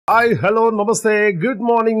Hi, hello, namaste, good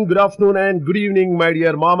morning, good afternoon and good evening, my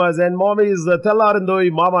dear mamas and mommies. తెల్లారిందోయ్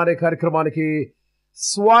మామ అనే కార్యక్రమానికి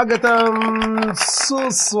స్వాగతం,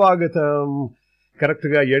 సుస్వాగతం. కరెక్ట్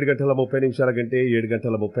గా 7:30 కంటే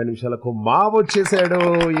 7:30 మా వచ్చేసాడు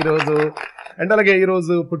ఈరోజు. అండ్ అలాగే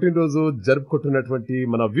ఈరోజు పుట్టినరోజు జరుపుకుంటున్నటువంటి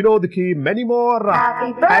మన వినోద్ కి many more happy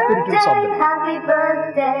returns of the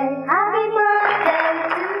day.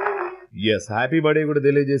 Yes, happy birthday కూడా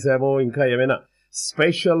తెలియజేసాము. ఇంకా ఏమైనా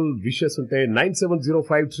స్పెషల్ విషెస్ ఉంటే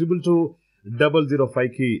 9705222005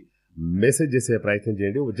 కి మెసేజ్ చేసే ప్రయత్నం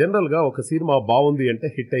చేయండి. జనరల్ గా ఒక సినిమా బాగుంది అంటే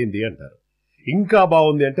హిట్ అయింది అంటారు, ఇంకా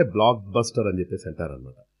బాగుంది అంటే బ్లాక్ బస్టర్ అని చెప్పేసి అంటారు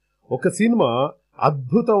అనమాట. ఒక సినిమా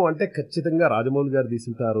అద్భుతం అంటే ఖచ్చితంగా రాజమౌళి గారు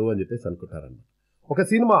తీసుంటారు అని చెప్పేసి అనుకుంటారన్నమాట. ఒక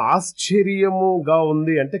సినిమా ఆశ్చర్యముగా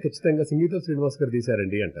ఉంది అంటే ఖచ్చితంగా సంగీత శ్రీనివాస్ గారు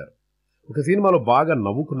తీశారండి అంటారు. ఒక సినిమాలో బాగా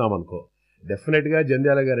నవ్వుకున్నాం అనుకో, డెఫినెట్ గా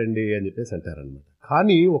జంధ్యాల గారండి అని చెప్పేసి అంటారనమాట.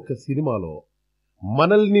 కానీ ఒక సినిమాలో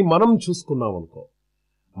మనల్ని మనం చూసుకున్నాం అనుకో,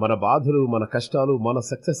 మన బాధలు, మన కష్టాలు, మన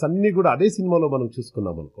సక్సెస్ అన్ని కూడా అదే సినిమాలో మనం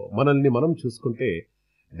చూసుకున్నాం అనుకో, మనల్ని మనం చూసుకుంటే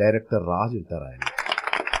డైరెక్టర్ రాజ్ ఉంటారు ఆయన.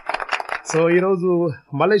 సో ఈరోజు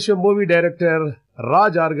Malaysia movie director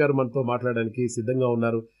Raj are గారు మనతో మాట్లాడడానికి సిద్ధంగా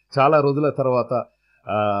ఉన్నారు. చాలా రోజుల తర్వాత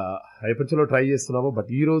ఎప్పటిలో ట్రై చేస్తున్నాము,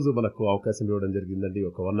 బట్ ఈ రోజు మనకు అవకాశం ఇవ్వడం జరిగిందండి.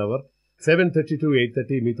 ఒక 1 hour 7:30 to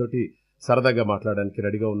 8:30 మీతోటి సరదాగా మాట్లాడడానికి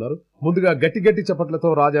రెడీగా ఉన్నారు. ముందుగా గట్టి గట్టి చప్పట్లతో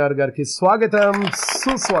రాజార్ గారికి స్వాగతం,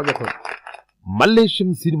 సుస్వాగతం. మల్లేశం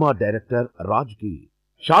సినిమా డైరెక్టర్ రాజ్ కి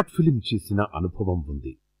షార్ట్ ఫిలిం చేసిన అనుభవం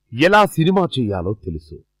ఉంది. ఎలా సినిమా చేయాలో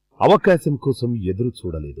తెలుసు. అవకాశం కోసం ఎదురు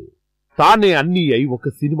చూడలేదు. తానే అన్ని అయి ఒక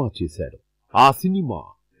సినిమా చేశాడు. ఆ సినిమా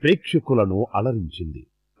ప్రేక్షకులను అలరించింది.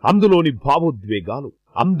 అందులోని భావోద్వేగాలు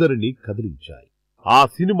అందరినీ కదిలించాయి. ఆ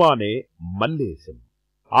సినిమానే మల్లేశం.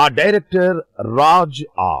 ఆ డైరెక్టర్ రాజ్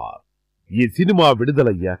ఆర్. ఈ సినిమా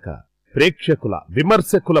విడుదలయ్యాక ప్రేక్షకుల,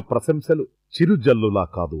 విమర్శకుల ప్రశంసలు చిరుజల్లులా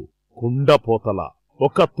కాదు, కుండపోతల,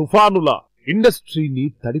 ఒక తుఫానులా ఇండస్ట్రీని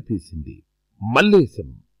తడిపేసింది. మల్లేశం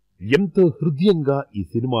ఎంతో హృదయంగా ఈ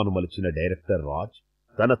సినిమాను మలిచిన డైరెక్టర్ రాజ్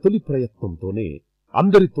తన తొలి ప్రయత్నంతోనే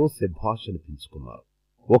అందరితో శభాష్ అనిపించుకున్నారు.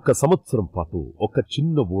 1 సంవత్సరం పాటు ఒక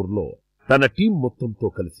చిన్న ఊర్లో తన టీం మొత్తంతో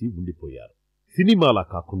కలిసి ఉండిపోయారు. సినిమాలా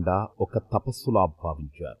కాకుండా ఒక తపస్సులా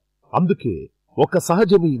భావించారు. అందుకే ఒక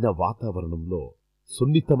సహజమైన వాతావరణంలో,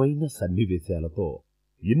 సున్నితమైన సన్నివేశాలతో,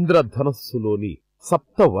 ఇంద్రధనస్సులోని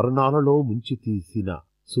 7 వర్ణాలలో ముంచి తీసిన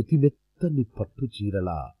సుతిమెత్తని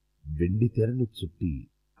పట్టుచీరలా వెండి తెరను చుట్టి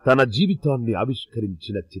తన జీవితాన్ని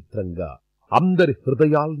ఆవిష్కరించిన చిత్రంగా అందరి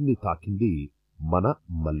హృదయాల్ని తాకింది మన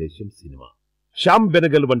మల్లేశం సినిమా. శ్యామ్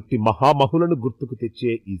బెనగల్ వంటి మహామహులను గుర్తుకు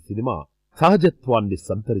తెచ్చే ఈ సినిమా సహజత్వాన్ని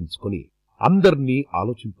సంతరించుకొని అందర్నీ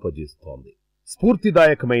ఆలోచింపజేస్తోంది.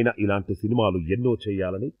 స్ఫూర్తిదాయకమైన ఇలాంటి సినిమాలు ఎన్నో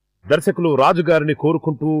చేయాలని దర్శకులు రాజుగారిని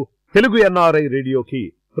కోరుకుంటూ తెలుగు ఎన్ఆర్ఐ రేడియోకి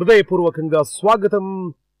హృదయపూర్వకంగా స్వాగతం,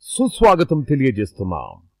 సుస్వాగతం తెలియజేస్తున్నాం.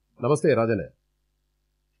 నమస్తే రాజనే.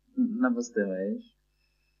 నమస్తే మహేష్.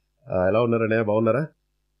 ఎలా ఉన్నారనే? బాగున్నారా?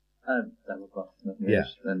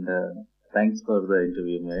 Thanks for the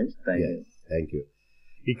interview Mahesh. Thank you.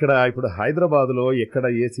 ఇక్కడ ఇప్పుడు హైదరాబాద్ లో ఎక్కడ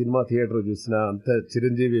ఏ సినిమా థియేటర్ చూసినా అంత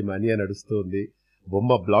చిరంజీవి మానియా నడుస్తుంది.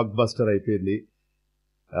 బొమ్మ బ్లాక్ బస్టర్ అయిపోయింది.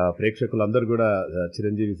 ప్రేక్షకులందరూ కూడా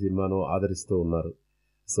చిరంజీవి సినిమాను ఆదరిస్తూ ఉన్నారు.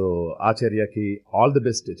 సో ఆచార్యకి ఆల్ ది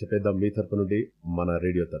బెస్ట్ చెప్పేద్దాం మీ తరపు నుండి, మన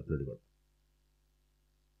రేడియో తరపు నుండి కూడా.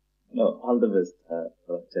 All the best.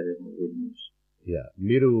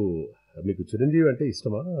 మీకు చిరంజీవి అంటే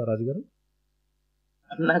ఇష్టమా రాజుగారు?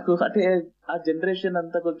 నాకు అంటే ఆ జనరేషన్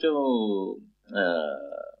అంతా కొంచెం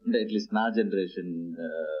అంటే అట్లీస్ట్ నా generation,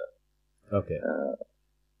 okay,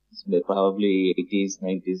 probably 80s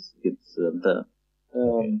 90s kids అంతా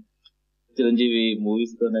చిరంజీవి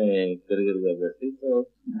మూవీస్ తోనే పెరిగారు కాబట్టి, సో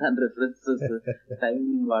దాని రెఫరెన్సెస్ టైం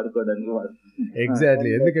వాడుకోవడానికి ఎగ్జాక్ట్లీ.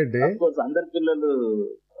 ఎందుకంటే అందరి పిల్లలు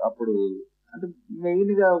అప్పుడు అంటే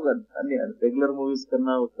మెయిన్ గా ఒక అన్ని రెగ్యులర్ మూవీస్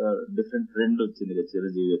కన్నా ఒక డిఫరెంట్ ట్రెండ్ వచ్చింది కదా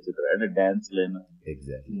చిరంజీవి వచ్చేది. అంటే dance line,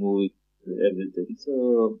 movie, everything. So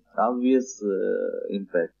obvious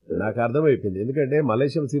impact నాకు అర్థమైపోయింది. ఎందుకంటే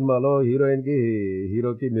మలేషియం సినిమాలో హీరోయిన్ కి,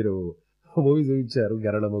 హీరోకి మీరు మూవీ చూపించారు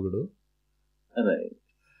గరడమగుడు.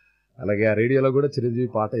 అలాగే ఆ రేడియోలో కూడా చిరంజీవి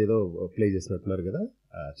పాట ఏదో ప్లే చేసినట్టున్నారు కదా,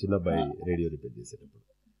 చిన్న అబ్బాయి రేడియో రిపేర్ చేసేటప్పుడు.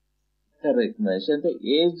 కరెక్ట్ మహేష్. అంటే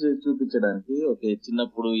ఏజ్ చూపించడానికి, ఓకే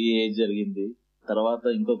చిన్నప్పుడు ఈ ఏజ్ జరిగింది, తర్వాత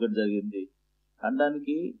ఇంకొకటి జరిగింది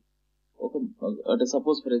అనడానికి ఒక, అంటే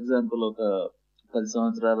సపోజ్ ఫర్ ఎగ్జాంపుల్ ఒక 10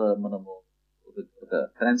 సంవత్సరాల మనము ఒక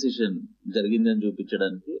ట్రాన్సిషన్ జరిగిందని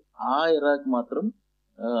చూపించడానికి ఆ ఎరాకి మాత్రం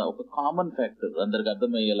ఒక కామన్ ఫ్యాక్టర్ అందరికి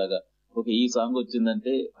అర్థమయ్యేలాగా, ఓకే ఈ సాంగ్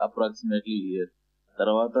వచ్చిందంటే అప్రాక్సిమేట్లీ ఇయర్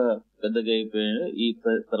తర్వాత పెద్దగా అయిపోయి ఈ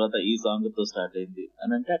తర్వాత ఈ సాంగ్ తో స్టార్ట్ అయింది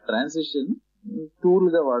అని అంటే ఆ ట్రాన్సిషన్ టూల్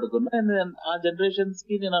గా వాడుకున్నా. అండ్ ఆ జనరేషన్స్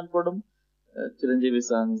కి నేను అనుకోవడం Chiranjeevi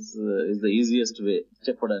songs is the easiest way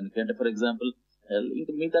చెప్పడానికి. అంటే ఫర్ ఎగ్జాంపుల్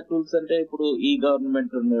ఇంకా మిగతా టూల్స్ అంటే ఇప్పుడు ఈ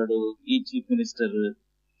గవర్నమెంట్ ఉన్నాడు, ఈ చీఫ్ మినిస్టర్,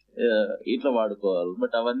 ఇట్లా వాడుకోవాలి.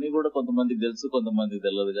 బట్ అవన్నీ కూడా కొంతమందికి తెలుసు, కొంతమందికి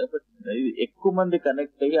తెలియదు. బట్ ఎక్కువ మంది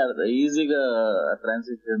కనెక్ట్ అయ్యి ఈజీగా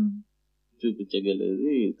ట్రాన్సిషన్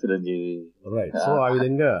చూపించగలిగేది చిరంజీవి. రైట్. సో ఆ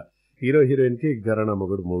విధంగా హీరో హీరోయిన్ కి ఘరానా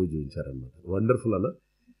మొగుడు మూవీ చూపించారనమాట. వండర్ఫుల్ అన్న.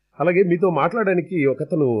 అలాగే మీతో మాట్లాడడానికి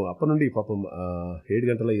ఒకతను అప్పటి నుండి పాపం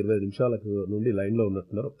 7:25 నుండి లైన్ లో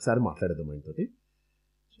ఉన్నట్టున్నారు. ఒకసారి మాట్లాడేద్దాం ఆయనతోటి.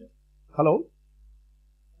 హలో.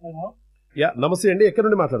 హలో. యా నమస్తే అండి. ఎక్కడి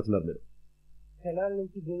నుండి మాట్లాడుతున్నారు మీరు? తెనాలి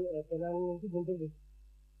నుంచి గుంటూరు.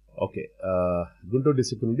 ఓకే, గుంటూరు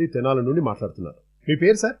డిస్ట్రిక్ట్ నుండి, తెనాలి నుండి మాట్లాడుతున్నారు. మీ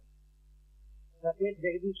పేరు సార్? నా పేరు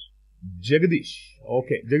జగదీష్. జగదీష్.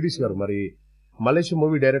 ఓకే జగదీష్ గారు, మరి మలేషియా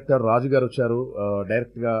మూవీ డైరెక్టర్ రాజు గారు వచ్చారు.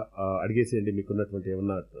 డైరెక్ట్ గా అడిగేసేయండి, మీకున్నటువంటి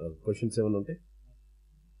ఏమన్నా క్వశ్చన్స్ ఏమన్నా ఉంటే.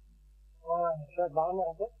 సార్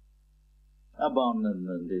బాగున్నారా సార్?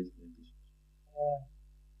 బాగున్నానండి.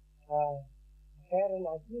 సార్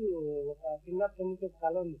నాకు ఒక చిన్న ఫ్రెండ్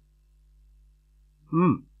కళ ఉంది.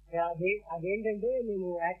 అదేంటంటే నేను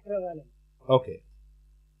యాక్టర్ అవ్వాలి. ఓకే.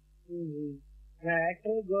 నా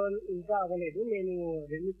యాక్టర్ గోల్ ఇంకా అవ్వలేదు. నేను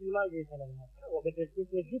 2 సినిమాలు చేశాను అనమాట. ఒకటి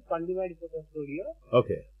వచ్చేసి పండువాడి ఫోటో స్టూడియో,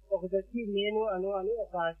 ఓకే. ఒకటి వచ్చి నేను అని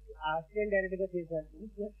ఒక అసిస్టెంట్ డైరెక్టర్ గా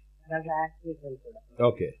చేశాను. దాంట్లో యాక్ట్ చేశాను కూడా.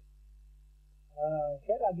 ఓకే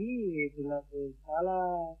సార్ అది నాకు చాలా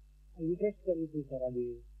ఇంట్రెస్ట్ కలుగుతుంది సార్. అది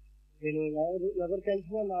నేను ఎవరు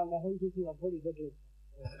కలిసినా నా మొహం చూసి అప్పుడు ఇవ్వట్లేదు.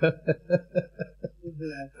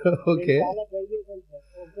 ఓకే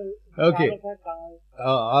ఓకే,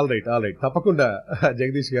 ఆల్ రైట్ తప్పకుండా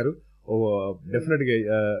జగదీష్ గారు, డెఫినెట్ గా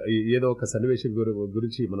ఏదో ఒక సన్నివేశం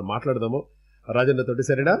గురించి మనం మాట్లాడదాము రాజన్న తోటి,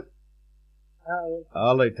 సరేనా?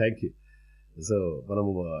 All right, thank you. So మనము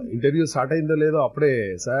ఇంటర్వ్యూ స్టార్ట్ అయిందో లేదో అప్పుడే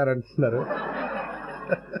సార్ అంటున్నారు.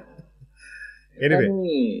 ఎనీవే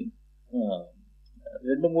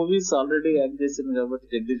 2 మూవీస్ ఆల్రెడీ యాక్ట్ చేసింది కాబట్టి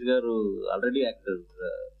జగదీష్ గారు ఆల్రెడీ యాక్టర్.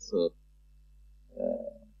 సో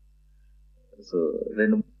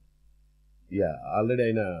 2 ఆల్రెడీ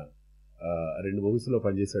ఆయన 2 మూవీస్ లో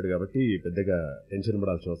పనిచేశాడు కాబట్టి పెద్దగా టెన్షన్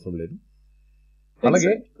పడాల్సిన అవసరం లేదు.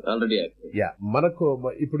 అలాగే ఆల్రెడీ మనకు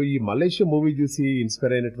ఇప్పుడు ఈ మలేషియా మూవీ చూసి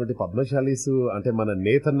ఇన్స్పైర్ అయినటువంటి పద్మశాలీస్ అంటే మన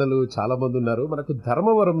నేతన్నలు చాలా మంది ఉన్నారు. మనకు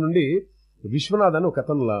ధర్మవరం నుండి విశ్వనాథ్ అని ఒక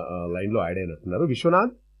అతను లైన్ లో యాడ్ అయినట్టున్నారు.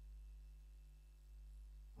 విశ్వనాథ్,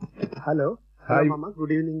 హలో. హాయ్ మామ,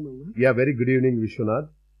 గుడ్ ఈవినింగ్ మామ. వెరీ గుడ్ ఈవినింగ్ విశ్వనాథ్,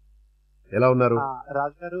 ఎలా ఉన్నారు?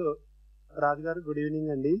 రాజు గారు గుడ్ ఈవినింగ్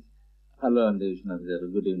అండి. హలో అండి విశ్వనాథ్ గారు,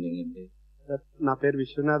 గుడ్ ఈవినింగ్ అండి. నా పేరు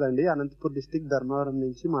విశ్వనాథ్ అండి, అనంతపూర్ డిస్ట్రిక్ట్ ధర్మవరం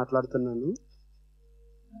నుంచి మాట్లాడుతున్నాను.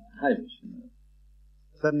 హాయ్ విశ్వనాథ్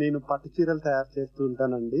సార్, నేను పట్టు చీరలు తయారు చేస్తూ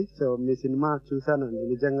ఉంటానండి. సో మీ సినిమా చూసానండి.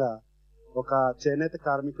 నిజంగా ఒక చేనేత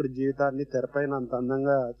కార్మికుడి జీవితాన్ని తెరపైన అంత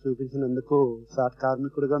అందంగా చూపించినందుకు సార్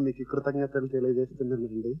కార్మికుడిగా మీకు కృతజ్ఞతలు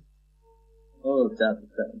తెలియజేస్తున్నానండి.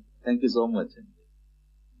 థ్యాంక్ యూ సో మచ్ అండి.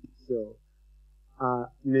 సో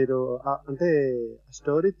మీరు అంటే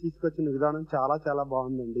స్టోరీ తీసుకొచ్చిన విధానం చాలా చాలా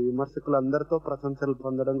బాగుందండి. విమర్శకులందరితో ప్రశంసలు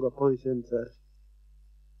పొందడం గొప్ప విషయం సార్.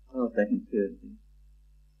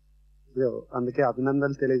 అందుకే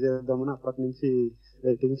అభినందనలు తెలియజేద్దామని అప్పటి నుంచి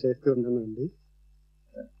వెయిటింగ్ చేస్తూ ఉన్నానండి.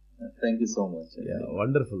 Thank you so much.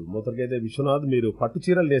 Wonderful. మొదటికైతే Vishwanath, మీరు పట్టు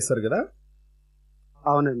చీరలు నేస్తారు కదా?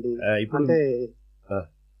 అవునండి. అంటే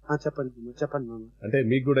చెప్పండి మామ. అంటే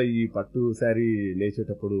మీకు కూడా ఈ పట్టు శారీ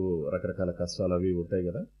నేసేటప్పుడు రకరకాల కష్టాలు అవి ఉంటాయి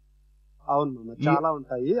కదా? అవును మామ, చాలా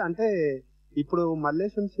ఉంటాయి. అంటే ఇప్పుడు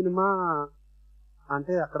మల్లేశం సినిమా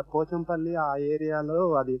అంటే అక్కడ పోచంపల్లి ఆ ఏరియాలో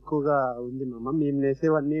అది ఎక్కువగా ఉంది మామ. మేము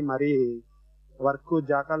నేసేవన్నీ మరీ వర్క్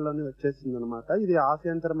జాకాల్లోనే వచ్చేసింది అనమాట. ఇది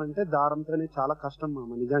ఆశయంతరం అంటే దారంతోనే చాలా కష్టం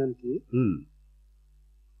మామ నిజానికి.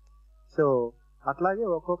 సో అట్లాగే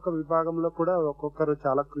ఒక్కొక్క విభాగంలో కూడా ఒక్కొక్కరు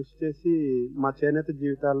చాలా కృషి చేసి మా చేనేత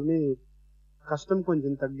జీవితాలని కష్టం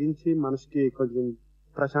కొంచెం తగ్గించి మనిషికి కొంచెం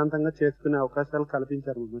ప్రశాంతంగా చేసుకునే అవకాశాలు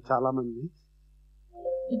కల్పించారు మామ చాలా మంది.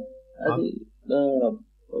 అది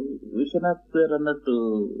విశ్వనాథ్ గారు అన్నట్టు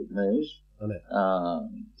మహేష్,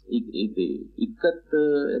 ఇది ఇక్కత్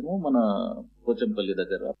ఏమో మన పోచంపల్లి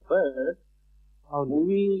దగ్గర. బట్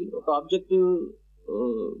మూవీ ఒక ఆబ్జెక్టివ్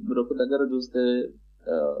మీరు ఒక దగ్గర చూస్తే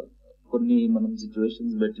కొన్ని మనం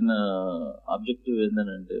సిచ్యువేషన్స్ పెట్టిన ఆబ్జెక్టివ్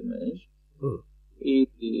ఏంటంటే మహేష్, ఈ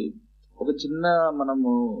ఒక చిన్న మనము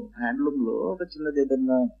హ్యాండ్లూమ్ లో ఒక చిన్నది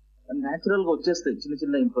ఏదన్నా న్యాచురల్ గా వచ్చేస్తాయి చిన్న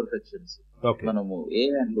చిన్న ఇంపర్ఫెక్షన్స్. మనము ఏ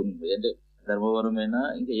హ్యాండ్లూమ్ అంటే ధర్మవరం అయినా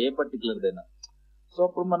ఇంకా ఏ పర్టికులర్ అయినా. సో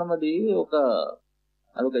అప్పుడు మనం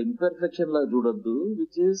అదొక ఇంపర్ఫెక్షన్ లా చూడొద్దు,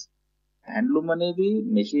 విచ్ ఈస్ హ్యాండ్లూమ్ అనేది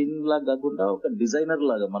మెషిన్ లాగా కాకుండా ఒక డిజైనర్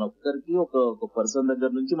లాగా మన ఒక్కరికి ఒక పర్సన్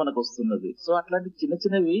దగ్గర నుంచి మనకు వస్తున్నది. సో అట్లాంటి చిన్న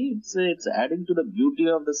చిన్నవి it's adding to the beauty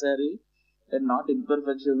of the sari and not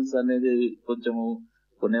imperfections అనేది కొంచెము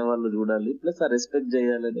కొనేవాళ్ళు చూడాలి, ప్లస్ ఆ రెస్పెక్ట్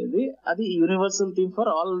చేయాలి అనేది అది universal theme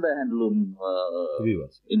for all the handloom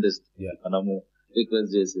industry. మనము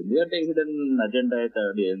రిక్వెస్ట్ చేసింది అంటే హిడెన్ అజెండా అయితే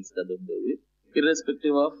ఆడియన్స్ కదా ఉండేది,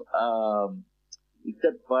 ఇర్రెస్పెక్టివ్ ఆఫ్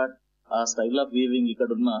ఇక్కడ పార్ట్ ఆ స్టైల్ ఆఫ్ వీవింగ్ ఇక్కడ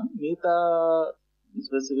ఉన్న మిగతా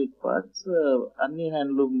స్పెసిఫిక్ పార్ట్స్ అన్ని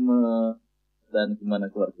హ్యాండ్లూమ్ దానికి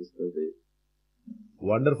మనకు వర్తిస్తుంది.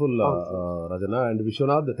 Wonderful రజన and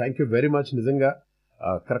Vishwanath, thank you very much. నిజంగా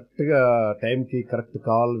కరెక్ట్ గా టైం కి correct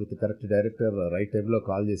call with correct director right time లో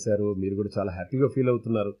కాల్ చేశారు. మీరు కూడా చాలా హ్యాపీగా ఫీల్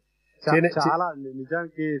అవుతున్నారు. చాలా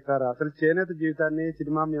నిజానికి సార్ అసలు చేనేత జీవితాన్ని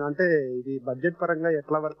సినిమా అంటే ఇది బడ్జెట్ పరంగా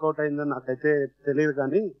ఎట్లా వర్కౌట్ అయిందో నాకైతే తెలియదు,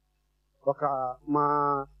 కానీ ఒక మా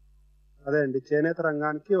అదే అండి చేనేత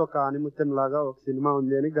రంగానికి ఒక ఆనిముత్యం లాగా ఒక సినిమా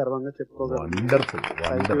ఉంది అని గర్వంగా చెప్పుకోగలను.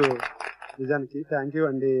 నిజానికి థ్యాంక్ యూ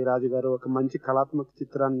అండి రాజు గారు, ఒక మంచి కళాత్మక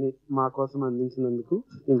చిత్రాన్ని మా కోసం అందించినందుకు.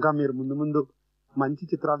 ఇంకా మీరు ముందు ముందు మంచి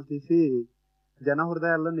చిత్రాలు తీసి జన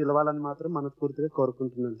హృదయాల్లో నిలవాలని మాత్రం మనస్ఫూర్తిగా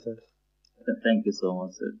కోరుకుంటున్నాను sir. Thank you so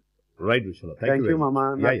much sir. Right Vishwanath, thank you మామ,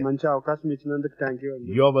 మంచి అవకాశం ఇచ్చినందుకు థ్యాంక్ యూ అండి.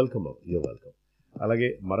 You're welcome. అలాగే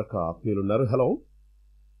మరొక ఆత్మీయులు ఉన్నారు. హలో.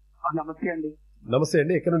 నమస్తే అండి. నమస్తే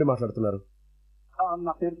అండి, ఎక్కడి నుండి మాట్లాడుతున్నారు?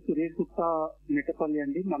 నా పేరు సురేష్ గుప్తా, మెట్టపల్లి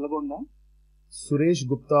అండి, నల్గొండ. సురేష్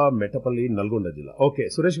గుప్తా, మెట్టపల్లి, నల్గొండ జిల్లా. ఓకే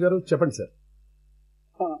సురేష్ గారు చెప్పండి సార్.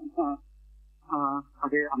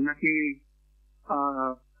 అదే అన్నకి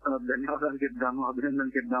ధన్యవాదాలు చెప్దాము,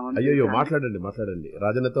 అభినందనలు చెప్దాము. అయ్యో మాట్లాడండి.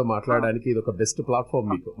 రాజన్నతో మాట్లాడడానికి ఇది ఒక బెస్ట్ ప్లాట్ఫామ్,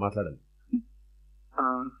 మీకు మాట్లాడండి.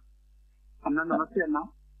 అన్న నమస్తే. అన్న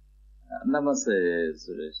నమస్తే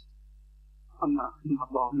సురేష్. అన్న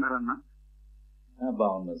బాగున్నారన్న?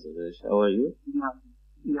 బాగున్నా సురేష్, హౌ ఆర్ యు?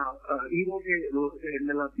 ఈ రోజు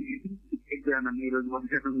ఎండల ఎగ్జామ్, ఈ రోజు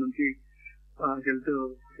మధ్యాహ్నం నుంచి హెల్త్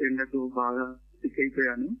ఎండకు బాగా సిక్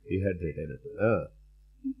అయిపోయాను.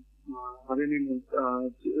 అదే నేను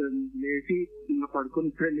లేచి పడుకొని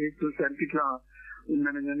ఇప్పుడే లేచి చూసరికి ఇట్లా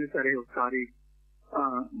ఉన్నాను, కానీ సరే ఒకసారి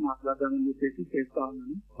మాట్లాడదామని చెప్పేసి చేస్తా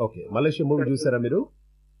ఉన్నాను. ఓకే, మలేషియా మూవీ చూసారా మీరు?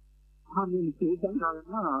 నేను చూద్దాం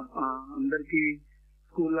కాదన్నా, అందరికి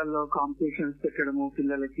స్కూళ్లలో కాంపిటీషన్స్ పెట్టడము,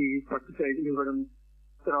 పిల్లలకి పట్టు సైజులు ఇవ్వడం,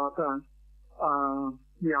 తర్వాత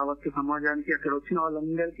యావత్ సమాజానికి అక్కడ వచ్చిన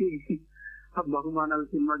వాళ్ళందరికీ బహుమానాలు,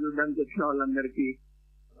 సినిమా చూడడానికి వచ్చిన వాళ్ళందరికీ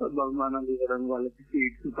బహుమానాలు ఇవ్వడం, వాళ్ళకి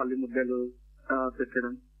స్వీట్స్, పల్లి ముద్దలు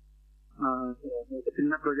పెట్టడం,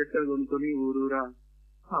 చిన్న ప్రొజెక్టర్ కొనుక్కొని ఊరూరా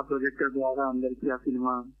ఆ ప్రొజెక్టర్ ద్వారా అందరికీ ఆ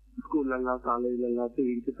సినిమా స్కూళ్ళల్లో, కాలేజీలలో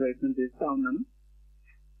చూపించే ప్రయత్నం చేస్తా ఉన్నాను.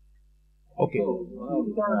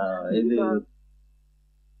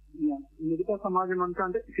 మిగతా సమాజం అంతా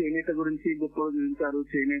అంటే చేనేత గురించి గొప్పగా చూపించారు.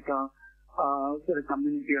 చేనేత సరే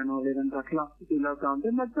కమ్యూనిటీ అనో లేదంటే అట్లా ఫీల్ అవుతా ఉంటే,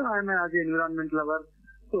 బట్ ఆయన as environment lover,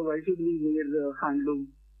 so why should we wear handloom?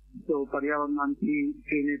 So పర్యావరణానికి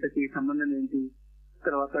చేనేతకి సంబంధం ఏంటి?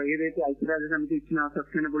 తర్వాత ఏదైతే ఐక్యరాజ్య సమితి ఇచ్చిన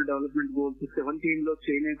సస్టైనబుల్ డెవలప్మెంట్ గోల్స్ 17 లో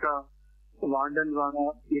చేనేత వాడడం ద్వారా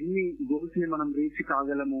ఎన్ని గోల్స్ ని మనం రీచ్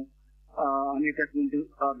కాగలము అనేటటువంటి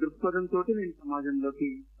దృక్పథంతో నేను సమాజంలోకి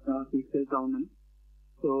తీసుకెళ్తా ఉన్నాను.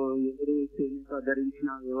 సో ఎవరు చేనేత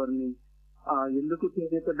ధరించినా, ఎవరిని ఎందుకు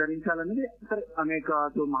చేనేత ధరించాలనేది సరే అనేక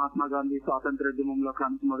మహాత్మా గాంధీ స్వాతంత్రోద్యమంలో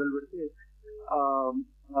కాంతి మొదలు పెడితే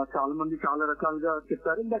చాలా మంది చాలా రకాలుగా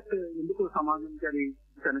చెప్పారు, బట్ ఎందుకు సమాజానికి అది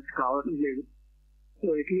కనెక్ట్ కావడం లేదు. సో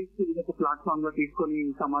అట్లీస్ట్ ఇదొక ప్లాట్ఫామ్ గా తీసుకొని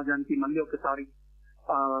సమాజానికి మళ్ళీ ఒకసారి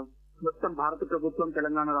మొత్తం భారత ప్రభుత్వం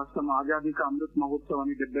తెలంగాణ రాష్ట్రం ఆజాదీ కా అమృత్ మహోత్సవ్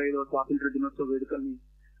అని 75వ స్వాతంత్ర దినోత్సవ వేడుకల్ని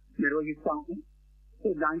నిర్వహిస్తాము. సో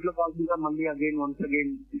దాంట్లో భాగంగా మళ్ళీ వన్స్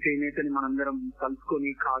అగైన్ చేనేతని మనందరం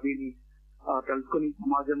కలుసుకొని, ఖాదీని కలుసుకొని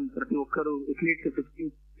సమాజం ప్రతి ఒక్కరూ అట్లీస్ట్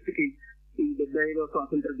 50కి ఈ 75వ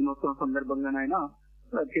స్వాతంత్ర దినోత్సవం సందర్భంగానైనా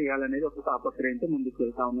చేయాలనేది ఒక తాపత్రయంతో ముందుకు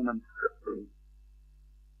వెళ్తా ఉన్నాను.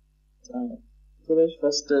 సురేష్,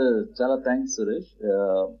 ఫస్ట్ చాలా థ్యాంక్స్ సురేష్,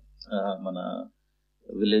 మన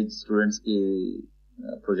విలేజ్ స్టూడెంట్స్ కి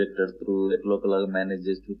ప్రొజెక్టర్ త్రూ ఎట్లోకలాగా మేనేజ్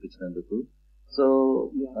చేసి చూపించినందుకు. సో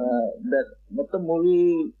మొత్తం మూవీ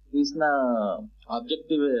తీసిన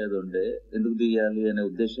ఆబ్జెక్టివ్ ఏది ఉండే, ఎందుకు తీయాలి అనే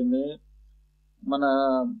ఉద్దేశమే. మన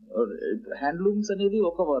హ్యాండ్లూమ్స్ అనేది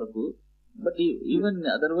ఒక వరకు, but even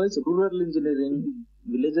otherwise rural engineering,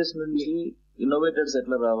 villages నుంచి ఇన్నోవేటర్స్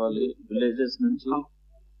ఎట్లా రావాలి, విలేజెస్ నుంచి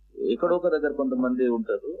ఎక్కడో ఒక దగ్గర కొంతమంది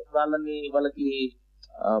ఉంటారు, వాళ్ళకి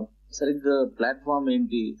సరిగ్గా ప్లాట్ఫామ్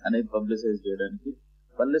ఏంటి అనేది పబ్లిసైజ్ చేయడానికి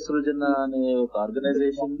పల్లె సృజన అనే ఒక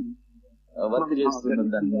ఆర్గనైజేషన్ వర్క్ చేస్తున్నది.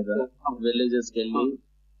 దాని మీద విలేజెస్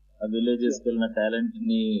కి వెళ్ళిన టాలెంట్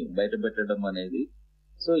ని బయట పెట్టడం అనేది.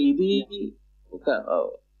 సో ఇది ఒక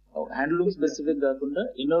హ్యాండ్లూమ్ స్పెసిఫిక్ కాకుండా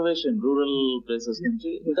ఇన్నోవేషన్ రూరల్ ప్లేసెస్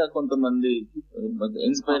నుంచి ఇంకా కొంతమంది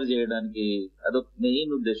ఇన్స్పైర్ చేయడానికి అదొక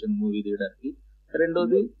మెయిన్ ఉద్దేశం మూవీ తీయడానికి.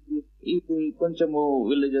 రెండోది ఇది కొంచెము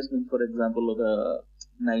విలేజెస్ నుంచి ఫర్ ఎగ్జాంపుల్ ఒక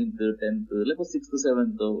 9th 10th లేకపోతే 6th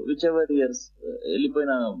 7th which ever years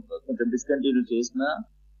వెళ్ళిపోయిన కొంచెం డిస్కంటిన్యూ చేసిన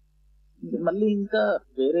మళ్ళీ ఇంకా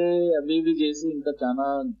వేరే అవి ఇవి చేసి ఇంకా చాలా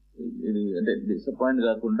ఇది అంటే డిసప్పాయింట్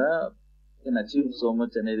కాకుండా కెన్ అచీవ్ సో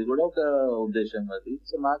మచ్ అనేది కూడా ఒక ఉద్దేశం అది.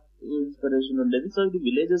 సో నాకు ఇన్స్పిరేషన్ ఉండేది. సో ఇది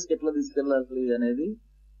విలేజెస్ కి ఎట్లా తీసుకెళ్ళాలి అనేది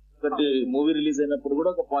ఒకటి మూవీ రిలీజ్ అయినప్పుడు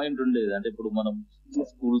కూడా ఒక పాయింట్ ఉండేది. అంటే ఇప్పుడు మనం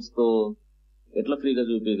స్కూల్స్ తో ఎట్లా ఫ్రీగా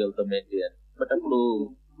చూపించగలుగుతాం ఏంటి అని. బట్ అప్పుడు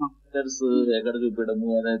ఎక్కడ చూపించడము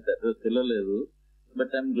అనేది తెలియలేదు.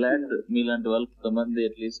 బట్ ఐఎమ్ గ్లాడ్ మీలాంటి వాళ్ళు కొంతమంది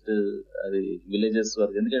అట్లీస్ట్ అది విలేజెస్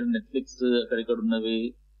వరకు, ఎందుకంటే నెట్ఫ్లిక్స్ అక్కడిక్కడ ఉన్నవి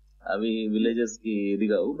అవి విలేజెస్ కి ఇది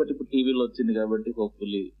కావు. బట్ ఇప్పుడు టీవీలో వచ్చింది కాబట్టి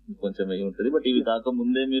హోప్ఫుల్లీ కొంచెం ఏమి ఉంటుంది. బట్ ఇవి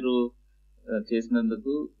కాకముందే మీరు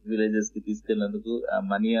చేసినందుకు విలేజెస్ కి తీసుకెళ్ళినందుకు ఆ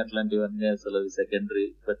మనీ అట్లాంటివన్నీ అసలు అవి secondary.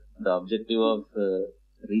 But the objective of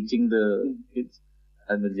reaching the kids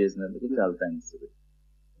అది మీరు చేసినందుకు చాలా థ్యాంక్స్.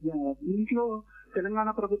 దీంట్లో తెలంగాణ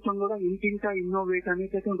ప్రభుత్వం కూడా ఇంటింటా ఇన్నోవేట్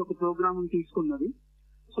అనేది ఒక ప్రోగ్రామ్ తీసుకున్నది.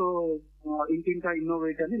 సో ఇంటింటా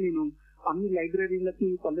ఇన్నోవేట్ అని నేను అన్ని లైబ్రరీలకి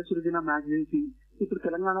పల్లె సృజన మ్యాగజైన్స్ ఇప్పుడు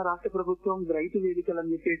తెలంగాణ రాష్ట్ర ప్రభుత్వం రైతు వేదికలు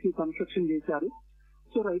అని చెప్పేసి కన్స్ట్రక్షన్ చేశారు.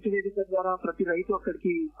 సో రైతు వేదిక ద్వారా ప్రతి రైతు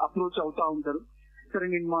అక్కడికి అప్రోచ్ అవుతా ఉంటారు. సరే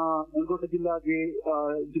నేను మా నల్గొండ జిల్లా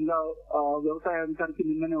వ్యవసాయ అధికారికి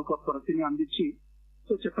నిన్ననే ఒక ప్రతిని అందించి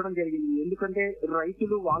సో చెప్పడం జరిగింది. ఎందుకంటే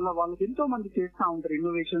రైతులు వాళ్ళకి ఎంతో మంది చేస్తా ఉంటారు,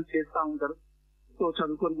 ఇన్నోవేషన్స్ చేస్తా ఉంటారు. సో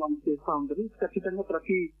చదువుకొని వాళ్ళు చేస్తా ఉంటారు. ఖచ్చితంగా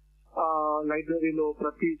ప్రతి లైబ్రరీలో,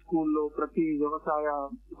 ప్రతి స్కూల్లో, ప్రతి వ్యవసాయ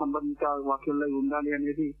సంబంధిత వాక్యాల్లో ఉండాలి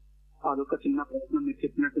అనేది అదొక చిన్న ప్రయత్నం మీరు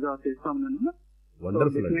చెప్పినట్టుగా చేస్తా ఉన్నాను.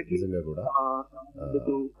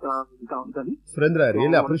 Surendra, I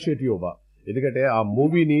really appreciate you బా. ఎందుకంటే ఆ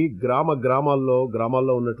మూవీని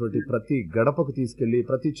గ్రామాల్లో ఉన్నటువంటి ప్రతి గడపకు తీసుకెళ్లి,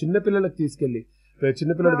 ప్రతి చిన్నపిల్లలకు తీసుకెళ్లి,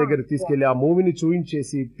 చిన్నపిల్లల దగ్గర తీసుకెళ్లి ఆ మూవీని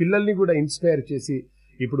చూయించేసి పిల్లల్ని కూడా ఇన్స్పైర్ చేసి,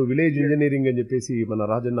 ఇప్పుడు విలేజ్ ఇంజనీరింగ్ అని చెప్పేసి మన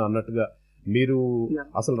రాజన్న అన్నట్టుగా మీరు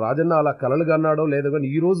అసలు రాజన్న అలా కలలుగా అన్నాడో లేదో కానీ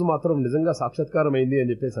ఈ రోజు మాత్రం నిజంగా సాక్షాత్కారం అయింది అని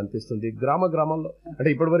చెప్పేసి అనిపిస్తుంది. గ్రామాల్లో అంటే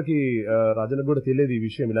ఇప్పటివరకు రాజన్న కూడా తెలియదు ఈ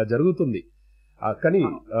విషయం ఇలా జరుగుతుంది. కానీ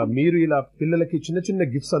మీరు ఇలా పిల్లలకి చిన్న చిన్న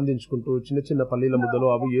గిఫ్ట్స్ అందించుకుంటూ, చిన్న చిన్న పల్లీల ముద్దలు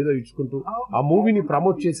అవి ఏదో ఇచ్చుకుంటూ ఆ మూవీని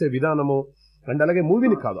ప్రమోట్ చేసే విధానము, అండ్ అలాగే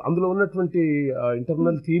మూవీని కాదు అందులో ఉన్నటువంటి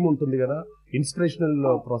ఇంటర్నల్ థీమ్ ఉంటుంది కదా, ఇన్స్పిరేషనల్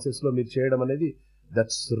ప్రాసెస్ లో మీరు చేయడం అనేది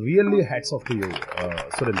that's really hats off to you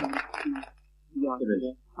Surendra.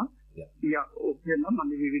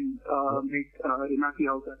 నాకు ఈ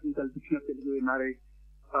అవకాశం కల్పించిన తెలుగు ఎన్ఆర్ఐ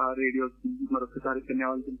రేడియో మరొకసారి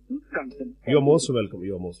ధన్యవాదాలు తెలుసు. Your most welcome.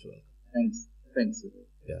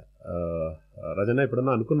 రజన,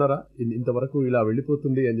 ఎప్పుడన్నా అనుకున్నారా ఇంతవరకు ఇలా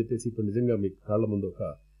వెళ్ళిపోతుంది అని చెప్పేసి? ఇప్పుడు నిజంగా మీకు కాళ్ళ ముందు ఒక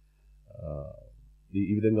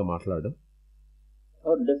ఈ విధంగా మాట్లాడడం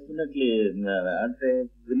డెఫినెట్లీ అంటే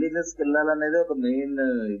విలేజెస్ కి వెళ్ళాలనేది ఒక మెయిన్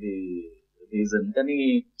ఇది రీజన్. కానీ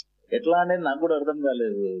ఎట్లా అనేది నాకు కూడా అర్థం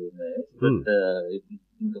కాలేదు. బట్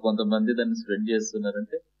ఇంకా కొంతమంది దాన్ని స్ప్రెడ్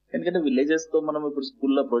చేస్తున్నారంటే, ఎందుకంటే విలేజెస్ తో మనం ఇప్పుడు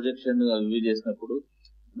స్కూల్లో ప్రొజెక్షన్ అవి చేసినప్పుడు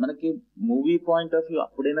మనకి మూవీ పాయింట్ ఆఫ్ వ్యూ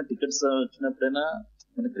అప్పుడైనా టికెట్స్ వచ్చినప్పుడైనా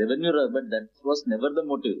మనకి రెవెన్యూ రాదు. But that was never the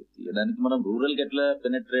motive. దానికి మనం రూరల్ కి ఎట్లా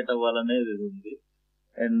పెనెట్రేట్ అవ్వాలనేది ఉంది.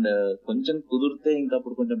 అండ్ కొంచెం కుదిరితే ఇంకా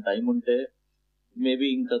అప్పుడు కొంచెం టైం ఉంటే మేబీ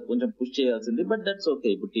ఇంకా కొంచెం పుష్ చేయాల్సింది. బట్ దట్స్ ఓకే,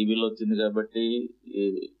 ఇప్పుడు టీవీలో వచ్చింది కాబట్టి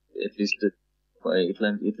అట్లీస్ట్ ఇట్లా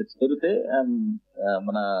జరిగితే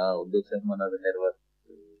మన ఉద్దేశం మనది నెరవేరు.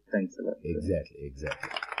 థ్యాంక్స్. ఎగ్జాక్ట్లీ.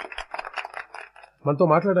 మనతో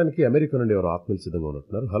మాట్లాడడానికి అమెరికా నుండి ఎవరు ఆత్మీయులు సిద్ధంగా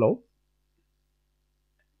ఉన్నట్టున్నారు. హలో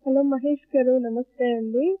మహేష్ గారు, నమస్తే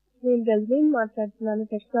అండి. నేను రజనీ మాట్లాడుతున్నాను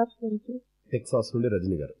టెక్సాస్ నుండి.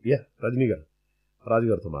 రజనీ గారు రాజు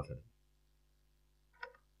గారితో మాట్లాడండి.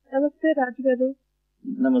 నమస్తే రాజు గారు.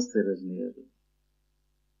 నమస్తే రజనీ గారు.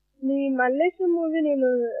 మీ మల్లేశం మూవీ నేను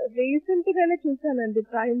రీసెంట్ గానే చూసానండి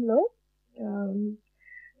ప్రైమ్ లో.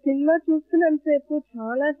 సినిమా చూస్తున్నంతసేపు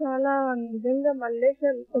చాలా చాలా నిజంగా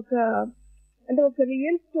మల్లేశం ఒక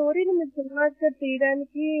రియల్ స్టోరీని మీరు సినిమాగా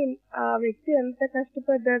తీయడానికి ఆ వ్యక్తి ఎంత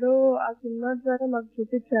కష్టపడ్డాడో ఆ సినిమా ద్వారా మాకు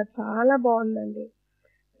చూపించారు. చాలా బాగుందండి.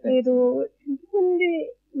 మీరు చింతకండి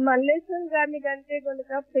మల్లేశం గారిని కంటే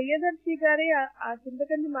కనుక ప్రియదర్శి గారి ఆ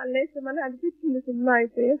చింతకండి మల్లేశం అని అనిపించింది సినిమా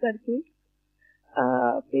అయిపోయేసరికి.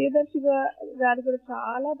 ప్రియదర్శి గారు కూడా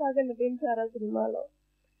చాలా బాగా నటించారు ఆ సినిమాలో.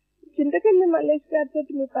 చింతకండి మల్లేష్ గారితో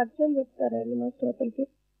మీ పరిచయం చెప్తారండి మా శ్రోతలకి?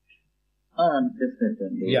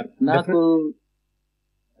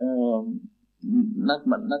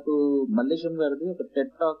 నాకు మల్లేశం గారిది ఒక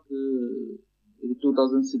టెడ్ టాక్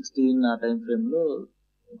 2016 ఆ టైం ఫ్రేమ్ లో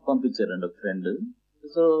పంపించారండి ఒక ఫ్రెండ్.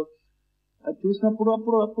 సో అది చూసినప్పుడు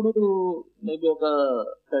అప్పుడు మేబీ ఒక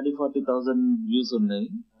 30,000-40,000 వ్యూస్ ఉన్నాయి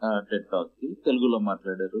టెడ్ టాక్ కి, తెలుగులో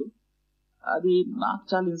మాట్లాడారు. అది నాకు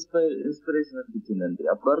చాలా ఇన్స్పిరేషన్ అనిపించిందండి.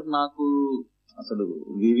 అప్పటి వరకు నాకు అసలు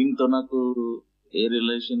వీవింగ్ తో నాకు ఏ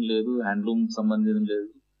రిలేషన్ లేదు, హ్యాండ్లూమ్ సంబంధం లేదు.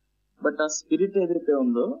 బట్ ఆ స్పిరిట్ ఏదైతే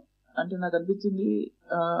ఉందో అంటే నాకు అనిపించింది,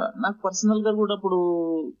 నాకు పర్సనల్ గా కూడా అప్పుడు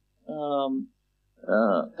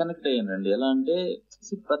కనెక్ట్ అయ్యానండి. ఎలా అంటే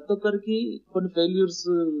ప్రతి ఒక్కరికి కొన్ని ఫెయిల్యూర్స్,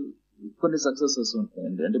 కొన్ని సక్సెసెస్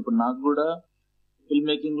ఉంటాయండి. అంటే ఇప్పుడు నాకు కూడా ఫిల్మ్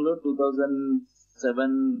మేకింగ్ లో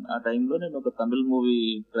 2007 ఆ టైంలో నేను ఒక తమిళ్ మూవీ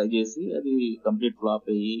ట్రై చేసి అది కంప్లీట్ ఫ్లాప్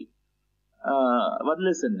అయ్యి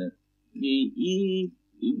వదిలేసాను నేను.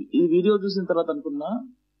 ఈ వీడియో చూసిన తర్వాత అనుకున్నా,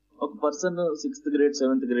 ఒక person 6th grade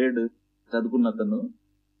 7th grade చదువుకున్న అతను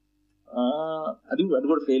అది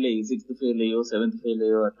కూడా ఫెయిల్ అయ్యి 6th ఫెయిల్ అయ్యో 7th ఫెయిల్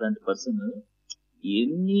అయ్యో అట్లాంటి పర్సన్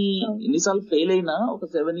ఎన్నిసార్లు ఫెయిల్ అయినా ఒక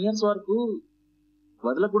 7 years వరకు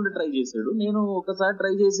వదలకుండా ట్రై చేశాడు. నేను ఒకసారి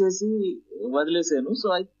ట్రై చేసేసి వదిలేసాను. సో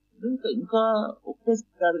ఇంకా ఒకే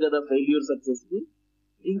కాదు కదా ఫెయిల్యూర్ సక్సెస్ కి.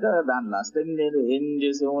 ఇంకా దాని లాస్ట్ టైం నేను ఏం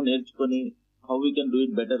చేసామో నేర్చుకొని how we can do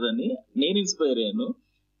it better అని నేను ఇన్స్పైర్ అయ్యాను.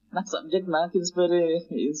 నాకు సబ్జెక్ట్ నాకు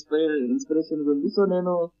ఇన్స్పిరేషన్ ఉంది. సో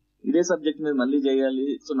నేను ఇదే సబ్జెక్ట్ మీద మళ్ళీ చేయాలి.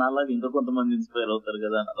 సో నాలాగా ఇంకా కొంతమంది ఇన్స్పైర్ అవుతారు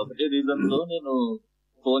కదా, ఒకటే రీజన్ తో నేను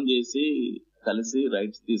ఫోన్ చేసి కలిసి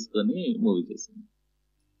రైట్స్ తీసుకొని మూవీ చేశాను.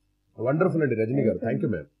 వండర్ఫుల్ అండి రజనీ గారు, thank you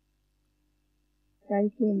ma'am.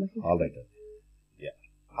 All right.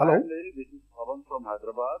 Hello, this is Pawan from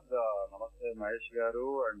Hyderabad. నమస్తే మహేష్ గారు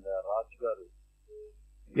అండ్ రాజ్ గారు.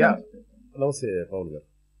 యా, నమస్తే పవన్ గారు.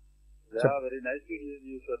 Very nice to hear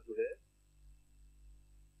you sir today.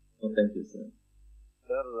 Thank you sir.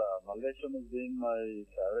 Sir, Mallesham is being my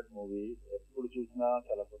favourite movie. ఎప్పుడు చూసినా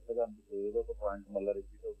చాలా కొత్తగా అనిపిస్తుంది. ఏదో ఒక పాయింట్ మళ్ళీ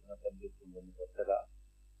రిపీట్ అవుతున్నట్టు అనిపిస్తుంది కొత్తగా.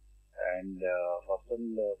 And first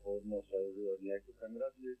and foremost I would like to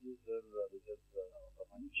congratulate you sir. ఒక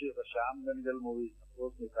మంచి ఒక శ్యామ్ బెనగల్ మూవీ.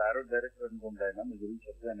 సపోజ్ మీ ఫేవరెట్ డైరెక్టర్ అనుకుంటా ఆయన, మీ గురించి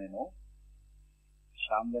చెప్పాను నేను.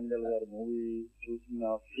 శ్యామ్ బెనగల్ గారి మూవీ చూసిన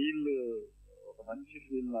ఫీల్, ఒక మంచి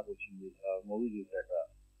ఫీల్ నాకు వచ్చింది మూవీ చూసాక.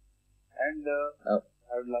 And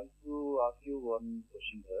I would like to ask you one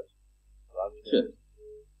question, sir. Sure.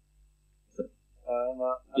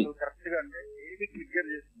 అసలు కరెక్ట్ గా అంటే ఏది ట్రిగ్గర్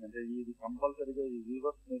చేస్తుంది అంటే ఇది కంపల్సరీగా ఈ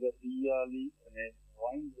వ్యూవర్స్ మీద తీయాలి అనే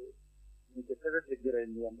పాయింట్ మీకు ఎక్కడ ట్రిగ్గర్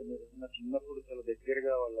అయింది? అంటే మీరు చిన్నప్పుడు చాలా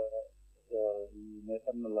దగ్గరగా వాళ్ళ ఈ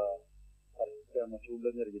నేతన్నల పరిస్థితి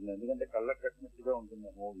చూడడం జరిగింది, ఎందుకంటే కళ్ళకు కట్టినట్టుగా ఉంటుంది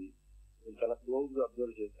ఆ మూవీ. చాలా క్లోజ్ గా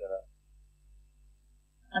అబ్జర్వ్ చేశారా?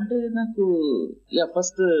 అంటే నాకు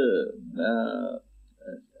first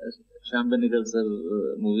Shyam Benegal sir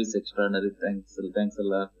movies extraordinary. Thanks a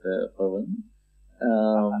lot Pawan.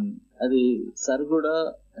 అది సార్ కూడా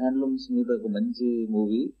హ్యాండ్లూమ్స్ మీద ఒక మంచి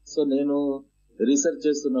మూవీ. సో నేను రీసెర్చ్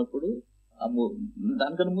చేస్తున్నప్పుడు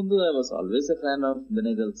దానికన్నా ముందు I was always a fan of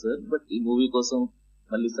Benegal sir. But ఈ మూవీ కోసం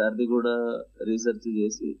మళ్ళీ సార్ది కూడా రీసెర్చ్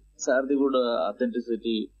చేసి, సార్ది కూడా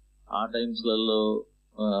అథెంటిసిటీ ఆ టైమ్స్ లలో,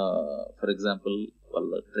 ఫర్ ఎగ్జాంపుల్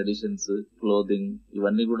వాళ్ళ ట్రెడిషన్స్, క్లోదింగ్,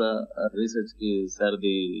 ఇవన్నీ కూడా రీసెర్చ్ కి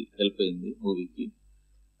సార్ది హెల్ప్ అయింది మూవీకి.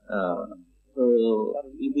 సో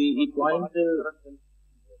ఇది ఈ పాయింట్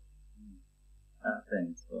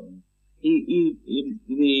థ్యాంక్స్.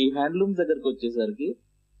 ఇది హ్యాండ్లూమ్స్ దగ్గరకు వచ్చేసరికి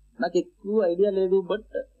నాకు ఎక్కువ ఐడియా లేదు.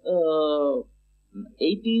 బట్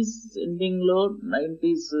 80s ఎండింగ్ లో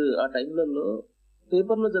 90s ఆ టైంలలో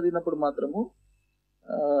పేపర్ లో చదివినప్పుడు మాత్రము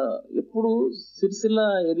ఎప్పుడు సిరిసిల్ల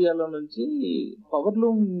ఏరియాలో నుంచి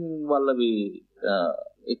పవర్లూమ్ వాళ్ళవి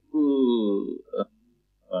ఎక్కువ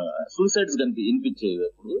సూసైడ్స్ వినిపించేవి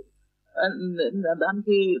అప్పుడు.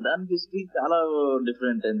 దానికి హిస్టరీ చాలా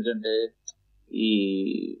డిఫరెంట్. ఎందుకంటే ఈ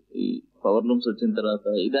పవర్ లూమ్స్ వచ్చిన తర్వాత,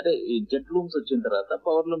 ఇదంటే ఈ జెట్ లూమ్స్ వచ్చిన తర్వాత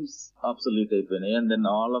పవర్ లూమ్స్ ఆబ్సల్యూట్ అయిపోయినాయి. And then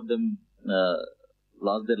all of them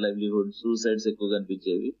loss there livelihood. Suicides ఎక్కువ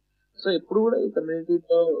కనిపించేవి. సో ఎప్పుడు కూడా ఈ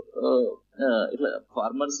కమ్యూనిటీలో ఇట్లా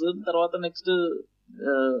ఫార్మర్స్, తర్వాత నెక్స్ట్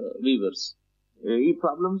వీవర్స్, ఈ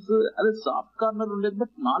ప్రాబ్లమ్స్ అదే సాఫ్ట్ కార్నర్ ఉండేది.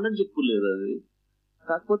 బట్ నాలెడ్జ్ ఎక్కువ లేదు అది.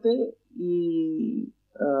 కాకపోతే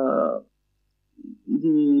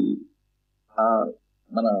ఇది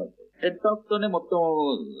మన టెడ్ టాక్ తోనే మొత్తం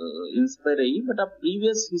ఇన్స్పైర్ అయ్యి, బట్ ఆ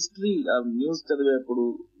ప్రీవియస్ హిస్టరీ ఆ న్యూస్ చదివేప్పుడు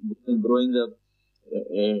growing up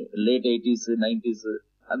late 80s 90s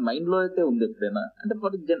అది మైండ్ లో అయితే ఉంది ఎప్పుడైనా. అంటే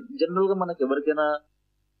జనరల్ గా మనకి ఎవరికైనా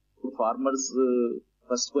ఫార్మర్స్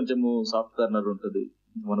ఫస్ట్ కొంచెము సాఫ్ట్ కార్నర్ ఉంటుంది,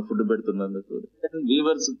 మన ఫుడ్ పెడుతున్నందుకు.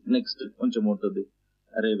 వీవర్స్ నెక్స్ట్ కొంచెం ఉంటుంది,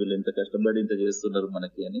 అరే వీళ్ళు ఇంత కష్టపడి ఇంత చేస్తున్నారు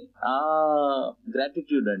మనకి అని. ఆ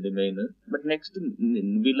గ్రాటిట్యూడ్ అండి మెయిన్. బట్ నెక్స్ట్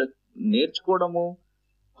వీళ్ళ నేర్చుకోవడము,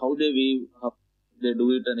 how they weave, how they do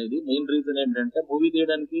it అనేది మెయిన్ రీజన్ ఏంటంటే, మూవీ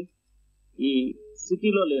తీయడానికి ఈ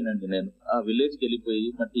సిటీలో లేనండి నేను, ఆ విలేజ్ కి వెళ్ళిపోయి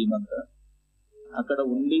మా టీం అంతా అక్కడ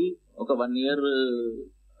ఉండి ఒక 1 year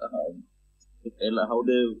హౌ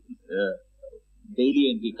దే డైలీ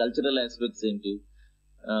ఏంటి, కల్చరల్ ఆస్పెక్ట్స్ ఏంటి,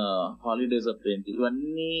 హాలిడేస్ అప్ ఏంటి,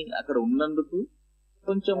 ఇవన్నీ అక్కడ ఉన్నందుకు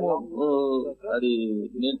కొంచెం అది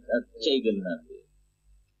నేను చేయగలిగినండి.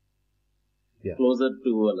 క్లోజర్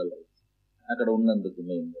టు వాళ్ళ లైఫ్ అక్కడ ఉన్నందుకు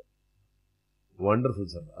main.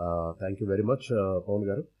 Wonderful sir, thank you very much Pawan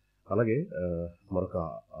గారు. అలాగే మరొక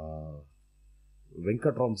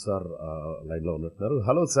వెంకట్రామ్ సార్ లైన్ లో ఉన్నట్టున్నారు.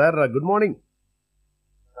 Hello sir, good morning.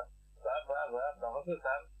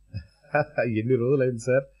 ఎన్ని రోజులు అయింది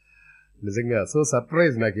సార్, నిజంగా సో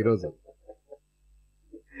సర్ప్రైజ్ నాకు ఈరోజు.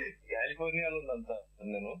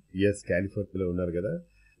 ఎస్, కాలిఫోర్నియాలో ఉన్నారు కదా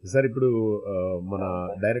సార్. ఇప్పుడు మన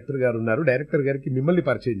డైరెక్టర్ గారు ఉన్నారు, డైరెక్టర్ గారికి మిమ్మల్ని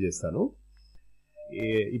పరిచయం చేస్తాను.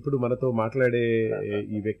 ఇప్పుడు మనతో మాట్లాడే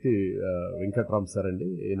ఈ వ్యక్తి వెంకట్రామ్ సార్ అండి.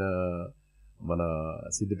 ఈయన మన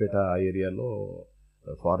సిద్దిపేట ఏరియాలో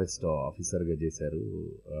ఫారెస్ట్ ఆఫీసర్గా చేశారు,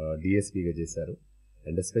 డిఎస్పీగా చేశారు.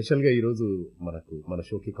 అండ్ స్పెషల్గా ఈరోజు మన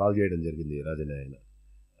షోకి కాల్ చేయడం జరిగింది రాజన్ ఆయన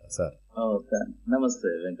సార్. నమస్తే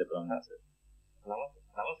వెంకట్రామ్ సార్.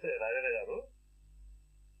 నమస్తే రాజన్న గారు.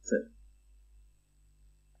 సార్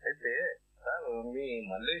అయితే సార్, మీ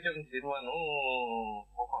మల్లేశం సినిమాను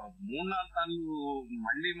ఒక 3-4 సార్లు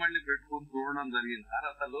మళ్ళీ పెట్టుకొని చూడడం జరిగింది సార్.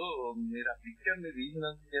 అసలు మీరు ఆ పిక్చర్ ని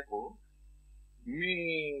తీసినంతసేపు మీ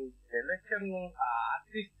సెలెక్షన్,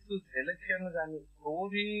 ఆర్టిస్ట్ సెలెక్షన్ కానీ,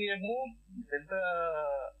 స్టోరీ ఏమో పెద్ద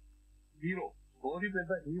హీరో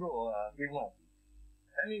సినిమా,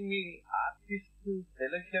 కానీ మీ ఆర్టిస్ట్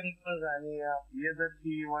సెలెక్షన్ కానీ, ఆ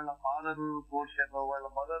ప్రియదర్శి వాళ్ళ ఫాదర్ పోర్షన్, వాళ్ళ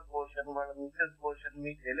మదర్ పోర్షన్, వాళ్ళ మిస్సెస్ పోర్షన్,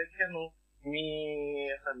 మీ సెలెక్షన్ మీ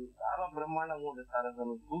అసలు చాలా బ్రహ్మాండంగా ఉంది సార్.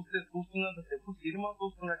 అసలు చూస్తున్నంత సేపు సినిమా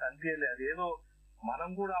చూస్తున్నట్టు అనిపించలేదు. అదేదో మనం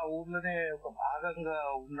కూడా ఆ ఊర్లోనే ఒక భాగంగా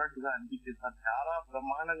ఉన్నట్టుగా అనిపించింది సార్. చాలా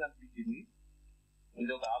బ్రహ్మాండంగా అనిపించింది.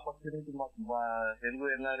 ఇది ఒక ఆపర్చునిటీ మాకు తెలుగు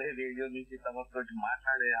ఎన్ఆర్ఐ రేడియో నుంచి తమతో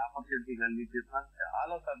మాట్లాడే ఆపర్చునిటీ కలిగింది సార్.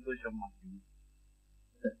 చాలా సంతోషం మాకు.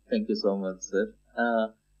 Thank you so much sir.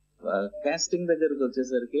 Casting దగ్గరకు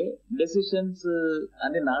వచ్చేసరికి డెసిషన్స్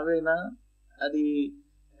అని నావైనా అది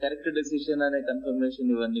కరెక్ట్ డెసిషన్ అనే కన్ఫర్మేషన్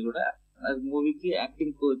ఇవన్నీ కూడా మూవీకి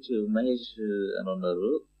యాక్టింగ్ కోచ్ మహేష్ అని ఉన్నారు,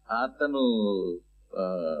 అతను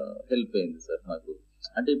హెల్ప్ అయింది సార్ నాకు.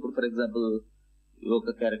 అంటే ఇప్పుడు ఫర్ ఎగ్జాంపుల్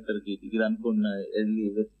ఒక క్యారెక్టర్ కి ఇది అనుకున్న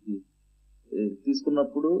వెతికి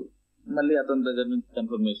తీసుకున్నప్పుడు మళ్ళీ అతని దగ్గర నుంచి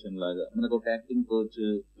కన్ఫర్మేషన్ లాగా మనకు ఒక యాక్టింగ్ కోచ్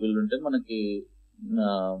వీళ్ళుంటే మనకి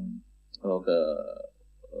ఒక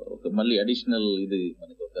మళ్ళీ అడిషనల్ ఇది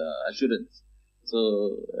మనకి ఒక అష్యూరెన్స్. సో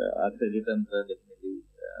ఆ క్రెడిట్ అంతా డెఫినెట్లీ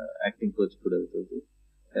యాక్టింగ్ కోచ్ కూడా అవుతుంది.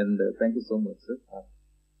 And thank you so much sir.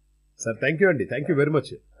 Sir thank you అండి, థ్యాంక్ యూ వెరీ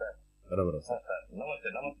మచ్.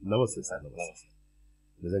 నమస్తే సార్. నమస్తే.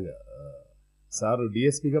 నిజంగా సార్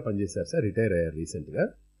డిఎస్పీగా పనిచేశారు సార్, రిటైర్ అయ్యారు రీసెంట్ గా.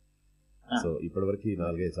 సో ఇప్పటివరకు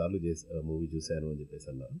 4-5 సార్లు మూవీ చూశాను అని చెప్పేసి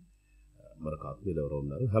అన్నారు. మనకు ఆత్మీయులు ఎవరో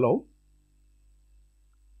ఉన్నారు. హలో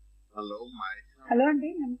హలో అండి,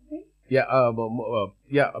 నమస్తే.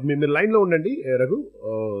 మీరు లైన్ లో ఉండండి. రఘు,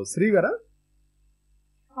 శ్రీ గారా?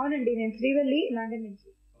 అవునండి, నేను శ్రీవల్లి, లండన్ నుంచి.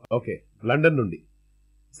 ఓకే, లండన్ నుండి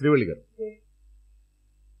శ్రీవల్లి గారు.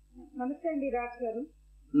 నమస్తే అండి రాజ్ గారు.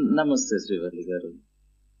 నమస్తే శ్రీవల్లి గారు.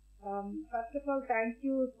 First of all thank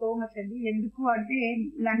you so much అండి. ఎందుకు అంటే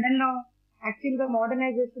లండన్ లో యాక్చువల్ గా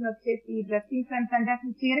మోడర్నైజేషన్ వచ్చేసి డ్రెస్సింగ్ సెన్స్ అంటే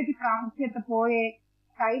అసలు చీరకి ప్రాముఖ్యత పోయే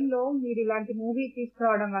టైంలో మీరు ఇలాంటి మూవీ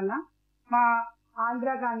తీసుకురావడం వల్ల మా ఆంధ్ర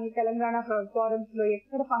కానీ తెలంగాణ ఫారమ్స్ లో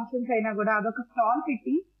ఎక్కడ ఫంక్షన్స్ అయినా కూడా అదొక స్టాల్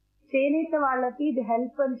పెట్టి చేనేత వాళ్ళకి ఇది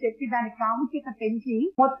హెల్ప్ అని చెప్పి దాని ప్రాముఖ్యత పెంచి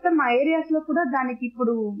మొత్తం మా ఏరియాస్ లో కూడా దానికి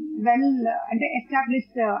ఇప్పుడు అంటే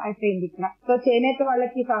ఎస్టాబ్లిష్ అయిపోయింది ఇక్కడ. సో చేనేత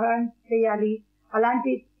వాళ్ళకి సహాయం చేయాలి,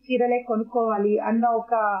 అలాంటి చీరలే కొనుక్కోవాలి అన్న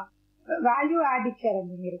ఒక వాల్యూ యాడ్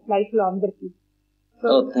ఇచ్చారండి మీరు లైఫ్ లో అందరికి. So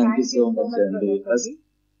thank you so much అండి.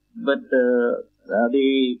 బట్ అది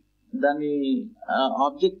దాని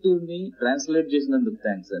ఆబ్జెక్టివ్ ని ట్రాన్స్లేట్ చేసినందుకు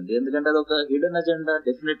థ్యాంక్స్ అండి. ఎందుకంటే అది ఒక హిడెన్ అజెండా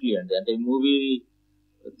డెఫినెట్లీ అండి. అంటే మూవీ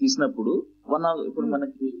తీసినప్పుడు ఇప్పుడు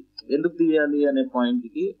మనకి ఎందుకు తీయాలి అనే పాయింట్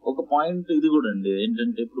కి ఒక పాయింట్ ఇది కూడా అండి.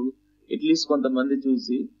 ఏంటంటే ఇప్పుడు అట్లీస్ట్ కొంతమంది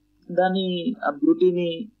చూసి దాని ఆ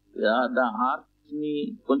బ్యూటీని, ఆర్ట్ ని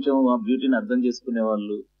కొంచెం ఆ బ్యూటీని అర్థం చేసుకునే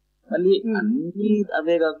వాళ్ళు, మళ్ళీ అన్ని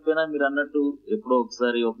అవే కాకపోయినా మీరు అన్నట్టు ఎప్పుడో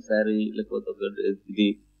ఒకసారి లేకపోతే ఇది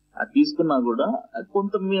తీసుకున్నా కూడా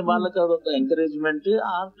కొంత వాళ్ళకి అదొక ఎంకరేజ్మెంట్.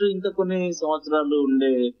 ఆర్ట్ ఇంకా కొన్ని సంవత్సరాలు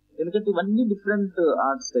ఉండే, ఎందుకంటే ఇవన్నీ డిఫరెంట్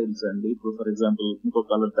ఆర్ట్ స్టైల్స్ అండి. ఇప్పుడు ఫర్ ఎగ్జాంపుల్ ఇంకో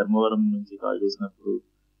కలర్ ధర్మవరం నుంచి కాల్ చేసినప్పుడు,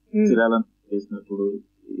 చిరాల చేసినప్పుడు,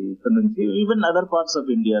 ఇక్కడ నుంచి even other parts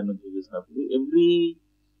of India నుంచి చేసినప్పుడు ఎవ్రీ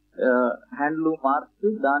హ్యాండ్లూమ్ ఆర్ట్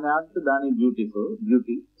దాని ఆర్ట్ దాని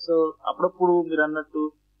బ్యూటీ. సో అప్పుడప్పుడు మీరు అన్నట్టు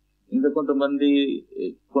ఇంకా కొంతమంది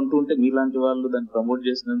కొంటుంటే మీలాంటి వాళ్ళు దాన్ని ప్రమోట్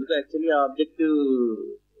చేసినందుకు యాక్చువల్లీ ఆ ఆబ్జెక్టివ్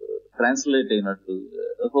ట్రాన్స్లేట్ అయినట్టు.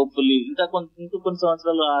 హోప్ఫుల్లీ ఇంకా కొన్ని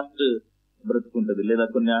సంవత్సరాలు ఆర్ట్ బ్రతుకుంటది, లేదా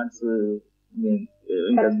కొన్ని ఆర్ట్స్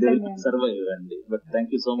ఇంకా సర్వైవ్ అండి. But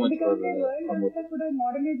thank you so much for కూడా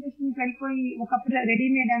మోడర్నైజేషన్ వెళ్ళిపోయి ఒకప్పుడు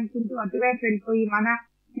రెడీమేడ్ అనుకుంటూ అటువైపు వెళ్ళిపోయి మన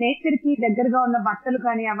నేచర్ కి దగ్గరగా ఉన్న బట్టలు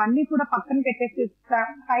కానీ అవన్నీ కూడా పక్కన పెట్టేసే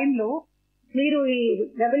టైంలో మీరు ఈ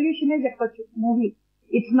రెవల్యూషనే చెప్పొచ్చు. Movie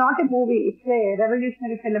it's not a movie, it's a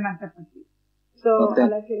revolutionary film అని చెప్పచ్చు. సో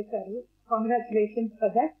అలా చేశారు, కంగ్రాచులేషన్స్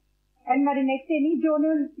ఫర్ దట్. అండ్ మరి నెక్స్ట్ ఎనీ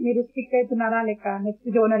జోనర్ మీరు స్టిక్ అవుతున్నారా, లేక నెక్స్ట్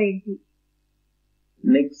జోనర్ ఏంటి?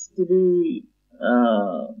 నెక్స్ట్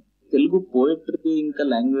తెలుగు పోయిటరీ ఇంకా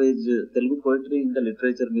లాంగ్వేజ్, తెలుగు పోయిటరీ ఇంకా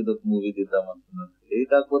లిటరేచర్ మీద ఒక మూవీ తీద్దాం అనుకున్నాను.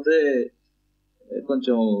 కాకపోతే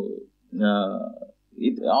కొంచెం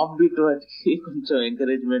ఆఫ్ బీట్ వాటికి కొంచెం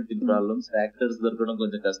ఎంకరేజ్మెంట్ ప్రాబ్లమ్స్, యాక్టర్స్ దొరకడం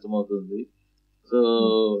కొంచెం కష్టం అవుతుంది. సో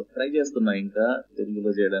ట్రై చేస్తున్నా ఇంకా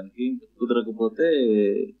తెలుగులో చేయడానికి. కుదరకపోతే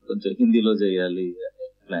కొంచెం హిందీలో చేయాలి అనే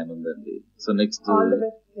ప్లాన్ ఉందండి. సో నెక్స్ట్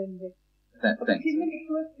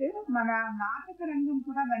మన నాటక రంగం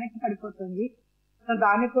కూడా వెనక్కి పడిపోతుంది. సో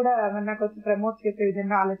దాన్ని కూడా నాకు వచ్చి ప్రమోట్ చేసే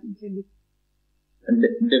విధంగా ఆలోచించండి.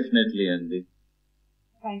 డెఫినెట్లీ అండి.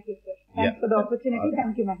 Thank you sir, thanks for the opportunity.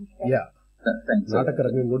 Thank you Mahesh గారు. నాటక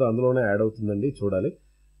రంగం కూడా అందులోనే యాడ్ అవుతుందండి, చూడాలి.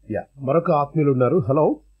 మరొక ఆత్మీయులు ఉన్నారు. Hello.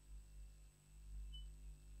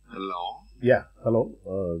 Hello,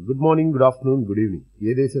 good morning, good afternoon, good evening. ఏ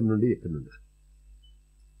దేశం నుండి, ఎక్కడి నుండి?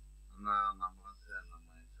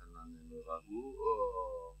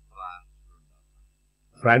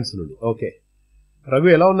 ఫ్రాన్స్ నుండి. ఓకే రఘు,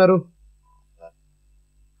 ఎలా ఉన్నారు?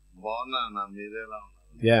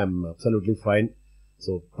 Absolutely fine.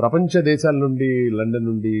 సో ప్రపంచ దేశాల నుండి, లండన్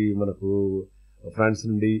నుండి, మనకు ఫ్రాన్స్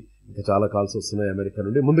నుండి ఇంకా చాలా కాల్స్ వస్తున్నాయి, అమెరికా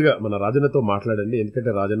నుండి. ముందుగా మన రాజన్నతో మాట్లాడండి,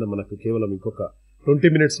 ఎందుకంటే రాజన్న మనకు కేవలం ఇంకొక 20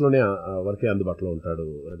 minutes లోనే వరకే అందుబాటులో ఉంటాడు.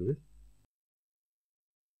 రఘువీర్,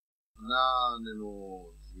 నేను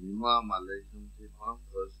సినిమా మలేషియన్ సినిమా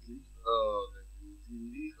ఫస్ట్లీ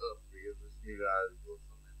చూసింది ప్రియదర్శిని గారి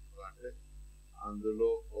కోసం. ఎందుకంటే అందులో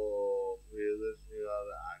ప్రియదర్శిని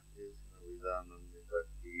గారు యాక్ట్ చేసిన విధానం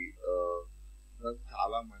బట్టి నాకు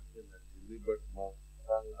చాలా మంచిగా నచ్చింది. బట్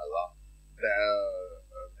మొత్తం అలా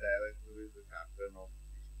డైరెక్టర్ ఇస్ కెప్టెన్ ఆఫ్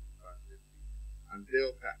అంటే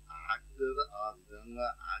ఒక యాక్టర్ ఆ విధంగా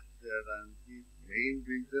యాక్ట్ చేయడానికి మెయిన్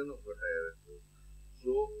రీజన్ ఒక డైరెక్టర్.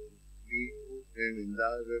 సో మీకు నేను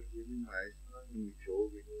ఇందాక మహేష్ మీ షో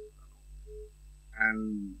వింటున్నాను. అండ్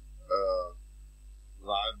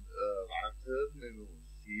రాజ్ సార్, నేను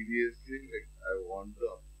seriously like I want to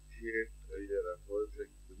appreciate your efforts.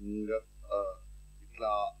 Like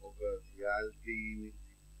ఇట్లా ఒక రియాలిటీని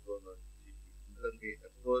తీసుకొని వచ్చి మీ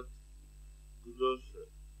ఎఫర్ట్స్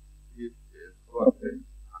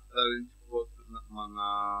అంతరించిపోతున్న మన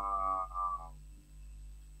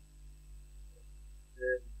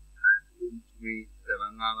మీ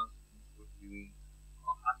తెలంగాణ సంస్కృతిని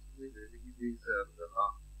వెలికి తీశారు కదా.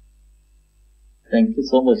 Thank you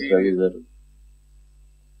so much Ravi గారు.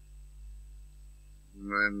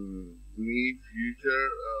 మీ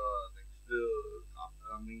ఫ్యూచర్ నెక్స్ట్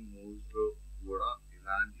అప్కమింగ్ మూవీస్ లో కూడా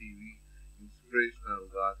ఇలాంటివి ఇన్స్పిరేషనల్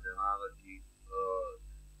గా జనాలకి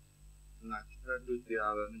నచ్చినట్టు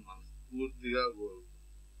చేయాలని మనస్ఫూర్తిగా కోరుకుంటున్నాను.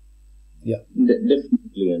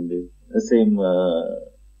 డెఫినెట్లీ అండి. సేమ్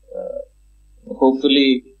హోప్ఫుల్లీ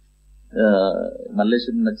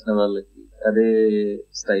మల్లేశ్వరం నచ్చిన వాళ్ళకి అదే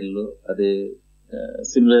స్టైల్లో, అదే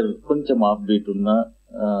సిమిలర్ కొంచెం ఆఫ్ బీట్ ఉన్న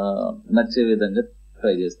నచ్చే విధంగా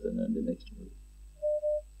ట్రై చేస్తానండి next movie.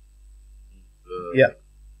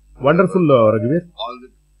 Wonderful రఘువీర్.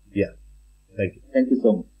 Thank you so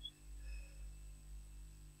much.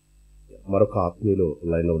 మరొక ఆత్మీయులు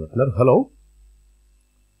లైన్ లో ఉన్నట్టున్నారు. హలో.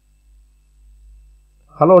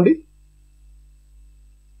 హలో అండి.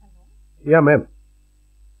 యా మ్యామ్,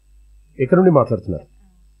 ఎక్కడ నుండి మాట్లాడుతున్నారు?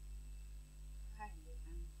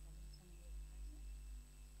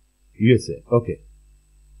 యుఎస్ఏ. ఓకే,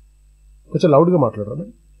 కొంచెం లౌడ్ గా మాట్లాడరా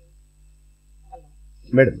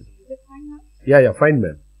మేడం? Yeah fine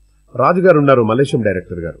ma'am. రాజు గారు ఉన్నారు, మలేషియం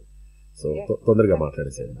డైరెక్టర్ గారు. సో తొందరగా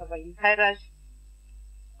మాట్లాడేసేయండి.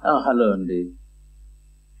 హలో అండి.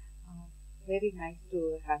 Very nice to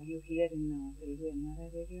have you here in Telugu NRI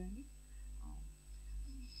Radio అండి.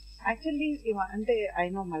 యాక్చువల్లీ అంటే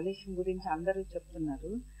అయినో మలేషియన్ గురించి అందరూ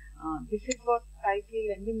చెప్తున్నారు. This is what I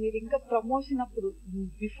feel అండి. మీరు ఇంకా ప్రమోషన్ అప్పుడు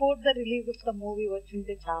before the release of the movie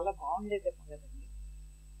వచ్చింటే చాలా బాగుండేదేమో కదండి.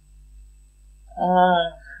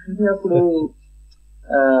 అంటే అప్పుడు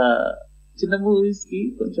చిన్న మూవీస్ కి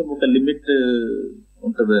కొంచెం ఒక లిమిట్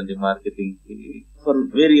ఉంటదండి మార్కెటింగ్ కి, ఫర్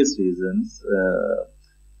వేరియస్ రీజన్స్.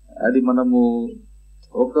 అది మనము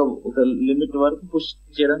ఒక ఒక లిమిట్ వరకు పుష్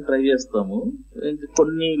చేయడానికి ట్రై చేస్తాము.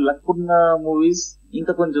 కొన్ని లక్ ఉన్న మూవీస్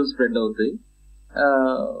ఇంకా కొంచెం స్ప్రెడ్ అవుతాయి.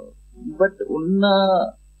 బట్ ఉన్న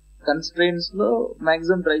కన్స్ట్రెయిన్స్ లో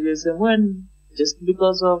మాక్సిమం ట్రై చేసాము. అండ్ జస్ట్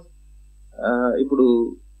బికాస్ ఆఫ్ ఇప్పుడు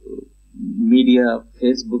మీడియా,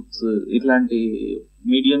 ఫేస్బుక్స్ ఇట్లాంటి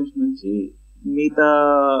మీడియంస్ నుంచి మిగతా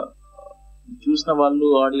చూసిన వాళ్ళు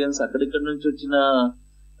ఆడియన్స్ అక్కడిక్కడి నుంచి వచ్చిన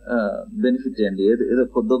బెనిఫిట్ అండి. ఏదో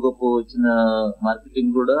కొద్ది గొప్ప వచ్చిన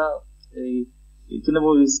మార్కెటింగ్ కూడా ఈ చిన్న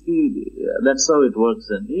మూవీస్ కి దట్స్ హౌ ఇట్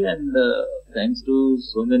వర్క్స్ అండి. And thanks to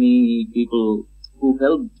so many people who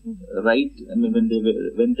help right, I mean when they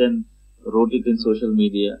went and wrote it in social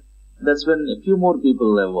media, that's when a few more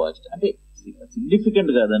people have watched. అంటే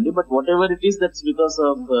significant కాదండి, but what ever it is that's because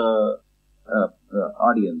of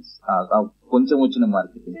audience, కొంచెం వచ్చిన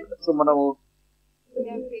marketing. So మనం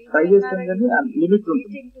try చేస్తాం కానీ limit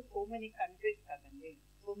ఉంటుంది. So many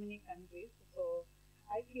countries so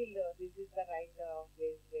I feel this is the right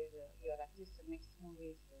way where your artist next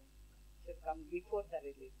movies should come before the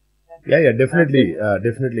release. Yeah, definitely. I'll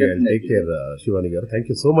take care, Shivani garu. Thank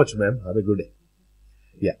you so much, ma'am. Have a good day.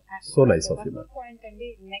 Yeah, so nice of you, ma'am. Point and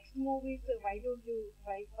next movies, why don't you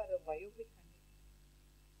try for a biopic?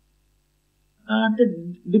 అంటే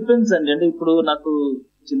depends అండి. అంటే ఇప్పుడు నాకు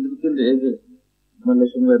చింతకి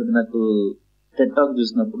మల్లేశం గారిది నాకు Ted talk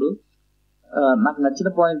చూసినప్పుడు నాకు నచ్చిన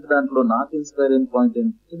పాయింట్, దాంట్లో నాకు ఇన్స్పైర్ అయిన పాయింట్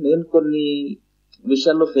ఏంటంటే, నేను కొన్ని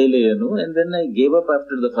విషయాల్లో ఫెయిల్ అయ్యాను and then I gave up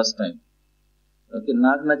after the first time. Okay,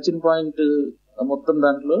 నాకు నచ్చిన పాయింట్ మొత్తం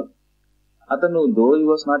దాంట్లో, అతను though he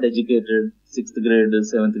was not educated, 6th grade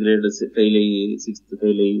 7th grade fail అయ్యి 6th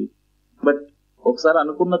ఫెయిల్ అయ్యి, బట్ ఒకసారి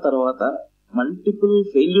అనుకున్న తర్వాత మల్టిపుల్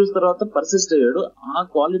ఫెయిల్యూర్స్ తర్వాత పర్సిస్ట్ అయ్యాడు. ఆ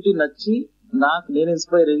క్వాలిటీ నచ్చి నేను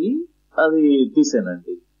ఇన్స్పైర్ అయ్యి అది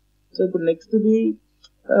తీసానండి. సో ఇప్పుడు నెక్స్ట్ ది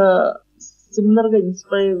సిమిలర్ గా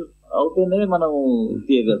ఇన్స్పైర్ అవుతేనే మనం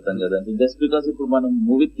తీయగలుగుతాం కదండి. జస్ట్ బికాస్ ఇప్పుడు మనం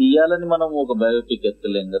మూవీ తీయాలని మనం ఒక బయోపిక్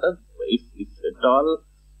ఎక్కలేం కదా. ఇఫ్ ఎట్ ఆల్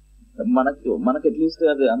మనకి అట్లీస్ట్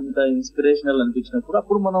అది అంత ఇన్స్పిరేషనల్ అనిపించినప్పుడు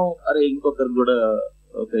అప్పుడు మనం అరే ఇంకొకరికి కూడా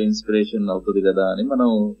ఒక ఇన్స్పిరేషన్ అవుతుంది కదా అని మనం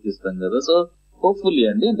తీస్తాం కదా. సో హోప్ఫుల్లీ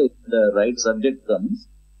అండి, అంటే ద రైట్ సబ్జెక్ట్ కమ్స్,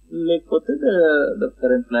 లేకపోతే the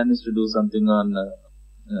current plan is to do something on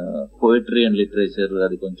poetry and literature.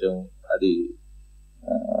 అది కొంచెం అది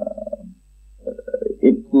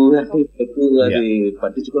ఎక్కువ అది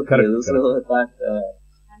పట్టించుకోలేదు. So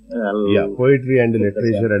poetry and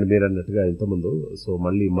literature and మీరు అన్నట్టుగా ఇంతకుముందు సో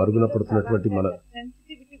మళ్ళీ మరుగున పడుతున్నటువంటి మన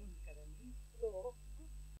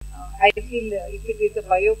I feel if it is a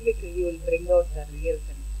biopic, you will bring out the real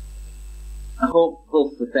thing.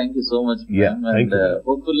 Thank you so much, ma'am. And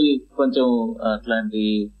hopefully కొంచెం అట్లాంటి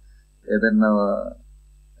ఏదన్నా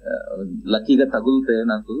లక్కీగా తగులుతే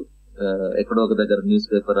నాకు ఎక్కడో ఒక దగ్గర న్యూస్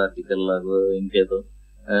పేపర్ ఆర్టికల్ లాగో ఇంకేదో,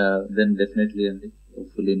 దెన్ డెఫినెట్లీ అండి,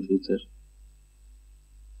 hopefully in future.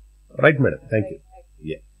 Right madam, thank you.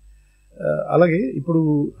 అలాగే ఇప్పుడు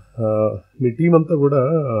మీ టీం అంతా కూడా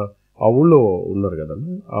ఆ ఊళ్ళో ఉన్నారు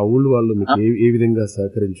కదండి, ఆ ఊళ్ళో వాళ్ళు మీకు ఏ విధంగా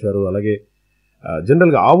సహకరించారు, అలాగే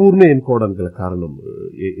జనరల్ గా ఆ ఊరినే ఎన్నుకోవడానికి గల కారణం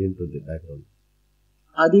ఏంటుంది బ్యాక్గ్రౌండ్?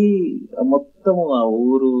 అది మొత్తం ఆ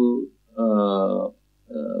ఊరు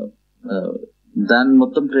దాని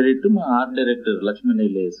మొత్తం క్రెడిట్ మా ఆర్ట్ డైరెక్టర్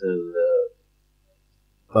లక్ష్మీనైలే సార్.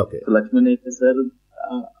 లక్ష్మీనైలే సార్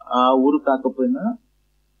ఆ ఊరు కాకపోయినా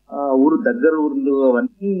ఆ ఊరు దగ్గర ఊర్లు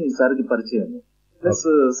అవన్నీ సార్కి పరిచయం. ప్లస్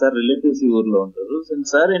సార్ రిలేటివ్స్ ఈ ఊర్లో ఉంటారు.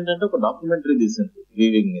 సార్ ఏంటంటే ఒక డాక్యుమెంటరీ తీసింది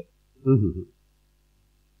వీవింగ్ మీద.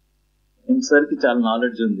 సార్ కి చాలా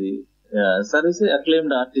నాలెడ్జ్ ఉంది. సార్ ఇస్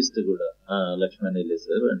అక్లైమ్డ్ ఆర్టిస్ట్ కూడా లక్ష్మణ్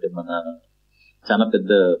సార్, అంటే మన చాలా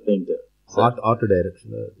పెద్ద పెయింటర్, ఆర్ట్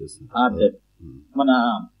డైరెక్షన్. మన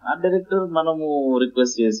ఆర్ట్ డైరెక్టర్ మనము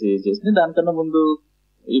రిక్వెస్ట్ చేసి దానికన్నా ముందు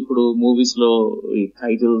ఇప్పుడు మూవీస్ లో ఈ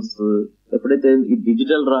టైటిల్స్ ఎప్పుడైతే ఈ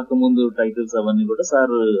డిజిటల్ రాకముందు టైటిల్స్ అవన్నీ కూడా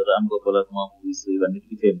సార్ రామ్ గోపాల్ వర్మ మూవీస్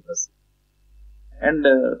ఇవన్నిటికీ ఫేమస్. అండ్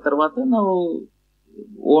తర్వాత నా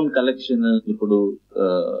ఓన్ కలెక్షన్ ఇప్పుడు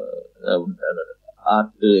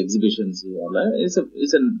ఆర్ట్ ఎగ్జిబిషన్స్ అలా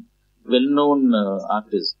it's an well known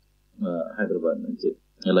artist Hyderabad నుంచి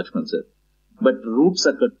లక్ష్మణ్ సార్. బట్ రూట్స్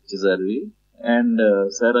అక్కడ వచ్చేసారి అండ్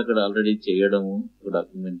సార్ అక్కడ ఆల్రెడీ చేయడము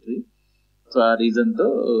డాక్యుమెంటరీ. సో ఆ రీజన్ తో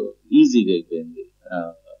ఈజీగా అయిపోయింది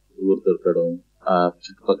ఊరు దొరకడం, ఆ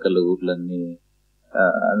చుట్టుపక్కల ఊర్లన్నీ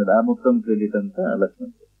మొత్తం క్రెడిట్ అంతా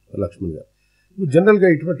లక్ష్మణ్ గారు. జనరల్ గా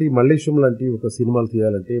ఇటువంటి మల్లేశం లాంటి ఒక సినిమాలు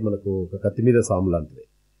తీయాలంటే మనకు ఒక కత్తి మీద సాము లాంటిది.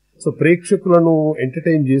 సో ప్రేక్షకులను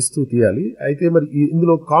ఎంటర్టైన్ చేస్తూ తీయాలి. అయితే మరి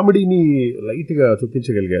ఇందులో కామెడీని లైట్ గా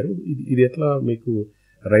చూపించగలిగారు. ఇది ఎట్లా మీకు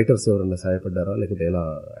రైటర్స్ ఎవరన్నా సహాయపడ్డారా, లేకపోతే ఎలా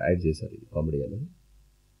యాడ్ చేశారు ఈ కామెడీ అనేది?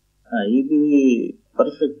 ఇది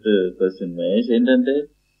పర్ఫెక్ట్ క్వశ్చన్ మహేష్. ఏంటంటే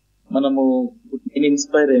మనము నేను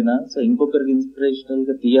ఇన్స్పైర్ అయినా, సో ఇంకొకరికి ఇన్స్పిరేషనల్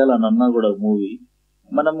గా తీయాలని అన్నా కూడా మూవీ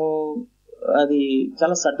మనము అది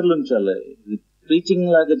చాలా సటిల్ ఉంచాలి. ప్రీచింగ్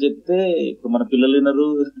లాగా చెప్తే ఇప్పుడు మన పిల్లలు వినరు,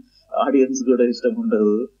 ఆడియన్స్ కూడా ఇష్టం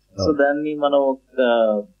ఉండదు. సో దాన్ని మనం ఒక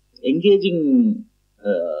ఎంగేజింగ్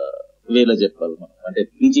వేలో చెప్పాలి మనం, అంటే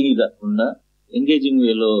ప్రీచింగ్ కాకుండా ఎంగేజింగ్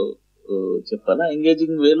వేలో చెప్పాలా.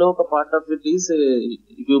 ఎంగేజింగ్ వేలో ఒక part of it is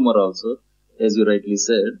humour also, as you rightly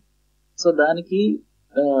said. So దానికి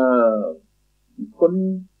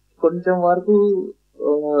కొంచెం వరకు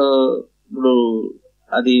ఇప్పుడు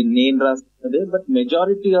అది నేను రాసినదే, బట్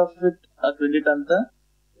మెజారిటీ ఆఫ్ ఇట్ ఆ క్రెడిట్ అంతా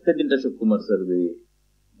తెద్దింట అశోక్ కుమార్ సార్ది.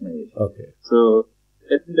 సో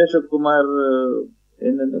తెద్దింట అశోక్ కుమార్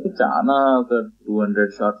ఏంటంటే చాలా ఒక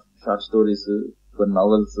 200 షార్ట్ స్టోరీస్, కొన్ని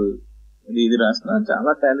నావెల్స్ ఇది రాసిన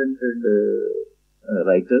చాలా టాలెంటెడ్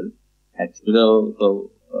రైటర్. యాక్చువల్ గా ఒక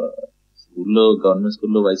స్కూల్లో, గవర్నమెంట్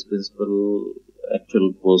స్కూల్లో vice principal actual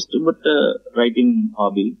post, but writing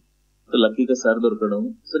hobby. So లక్కీగా సార్ దొరకడం.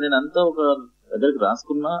 సో నేను అంతా ఒక దగ్గరికి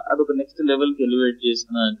రాసుకున్నా, అదొక నెక్స్ట్ లెవెల్ కి ఎలివేట్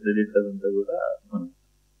చేసిన క్రెడిట్ అదంతా కూడా మన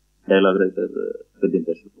dialogue writer పెద్దింట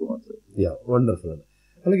Ashok Kumar sir. Wonderful.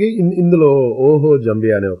 అలాగే ఇందులో ఓహో జంబి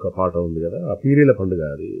అనే ఒక పాట ఉంది కదా, ఆ పీరీల పండుగ,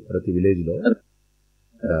 అది ప్రతి విలేజ్ లో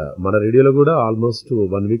మన రేడియోలో కూడా ఆల్మోస్ట్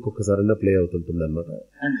 1 వీక్ ఒక్కసారైనా ప్లే అవుతుంటుంది అనమాట.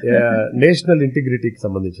 నేషనల్ ఇంటిగ్రిటీకి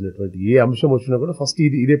సంబంధించినటువంటి ఏ అంశం వచ్చినా కూడా ఫస్ట్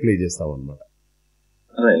ఇదే ప్లే చేస్తాం అనమాట.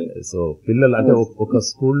 సో పిల్లలు అంటే ఒక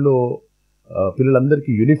స్కూల్లో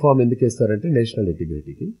పిల్లలందరికీ యూనిఫామ్ ఎందుకు వేస్తారంటే నేషనల్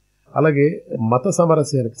ఇంటిగ్రిటీకి. అలాగే మత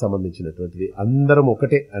సామరస్యానికి సంబంధించినటువంటిది, అందరం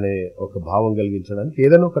ఒకటే అనే ఒక భావం కలిగించడానికి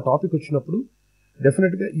ఏదైనా ఒక టాపిక్ వచ్చినప్పుడు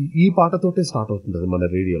డెఫినెట్ గా ఈ పాటతోటే స్టార్ట్ అవుతుంది. మన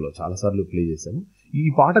రేడియోలో చాలా సార్లు ప్లే చేశాము. ఈ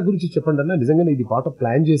పాట గురించి చెప్పండి అన్న, నిజంగానే ఇది పాట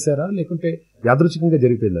ప్లాన్ చేశారా లేకుంటే యాదృచ్ఛికంగా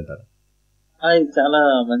జరిగిపోయిందంటారా? చాలా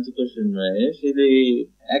మంచి క్వశ్చన్ మహేష్. ఇది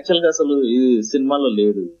యాక్చువల్ గా అసలు ఇది సినిమాలో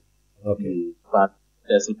లేదు,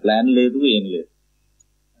 అసలు ప్లాన్ లేదు, ఏం లేదు.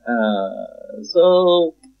 సో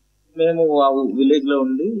మేము ఆ విలేజ్ లో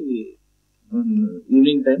ఉండి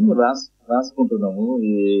ఈవినింగ్ టైం రాసుకుంటున్నాము.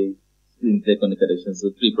 ఇంట్లో కొన్ని కరెక్షన్స్,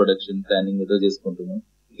 ప్రీ ప్రొడక్షన్ ప్లానింగ్ ఏదో చేసుకుంటున్నాం.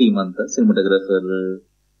 టీమ్ అంతా, సినిమాటోగ్రాఫర్,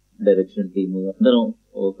 డైరెక్షన్ టీమ్ అందరం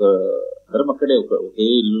అక్కడే ఒకే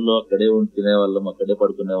ఇల్లులో అక్కడే తినేవాళ్ళం, అక్కడే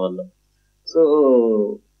పడుకునే వాళ్ళం. సో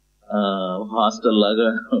హాస్టల్ లాగా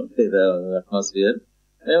ఉండేది అట్మాస్ఫియర్.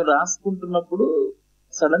 మేము రాసుకుంటున్నప్పుడు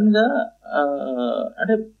సడన్ గా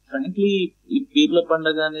అంటే ఫ్రాంక్లీ ఈ పీర్ల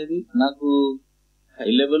పండుగ అనేది నాకు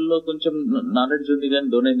హై లెవెల్లో కొంచెం నాలెడ్జ్ ఉంది,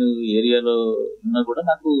 కానీ నేను ఏరియాలో ఉన్నా కూడా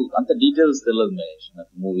నాకు అంత డీటెయిల్స్ తెలియదు మహేష్.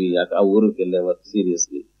 నాకు మూవీ ఆ ఊరికి వెళ్ళే వర్క్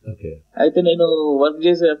సీరియస్లీ. అయితే నేను వర్క్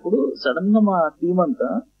చేసేటప్పుడు సడన్ గా మా టీం అంతా,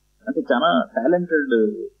 అంటే చాలా టాలెంటెడ్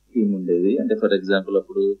టీం ఉండేది. అంటే ఫర్ ఎగ్జాంపుల్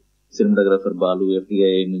అప్పుడు సినిమాటోగ్రాఫర్ బాలు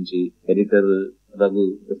FTI నుంచి, ఎడిటర్ రఘు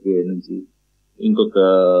FTI నుంచి, ఇంకొక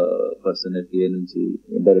పర్సన్ FTI నుంచి,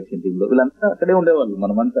 డైరెక్షన్ టీమ్ లో వీళ్ళంతా అక్కడే ఉండేవాళ్ళు,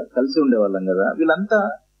 మనమంతా కలిసి ఉండేవాళ్ళం కదా. వీళ్ళంతా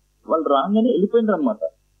వాళ్ళు రాగానే వెళ్ళిపోయినారు అనమాట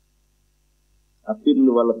ఆ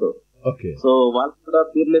పీర్లు వాళ్ళతో. సో వాళ్ళు కూడా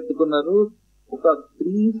పీర్లు ఎత్తుకున్నారు. ఒక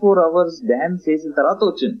 3-4 అవర్స్ డాన్స్ చేసిన తర్వాత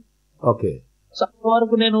వచ్చింది. సో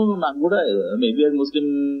వరకు నాకు కూడా మేబీ అది ముస్లిం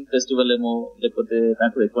ఫెస్టివల్ ఏమో, లేకపోతే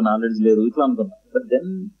నాకు ఎక్కువ నాలెడ్జ్ లేదు ఇట్లా అనుకున్నా. బట్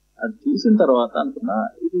దెన్ అది చూసిన తర్వాత అనుకున్నా,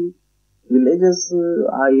 ఇది విలేజెస్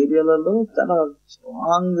ఆ ఏరియాలలో చాలా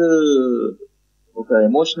స్ట్రాంగ్ ఒక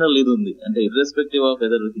ఎమోషనల్ ఇది ఉంది. అంటే ఇర్రెస్పెక్టివ్ ఆఫ్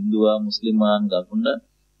వెదర్ హిందువా ముస్లిమా అని కాకుండా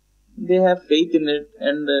they have faith in it,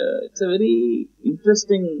 and it's a very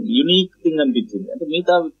interesting unique thing అనిపించింది. అంటే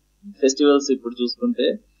మిగతా ఫెస్టివల్స్ ఇప్పుడు చూసుకుంటే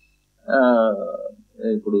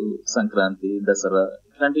ఇప్పుడు సంక్రాంతి, దసరా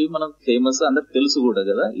ఇట్లాంటివి మనకు ఫేమస్, అందరికి తెలుసు కూడా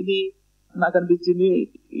కదా. ఇది నాకు అనిపించింది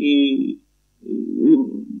ఈ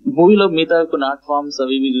మూవీలో మిగతా కొన్ని ఆర్ట్ ఫార్మ్స్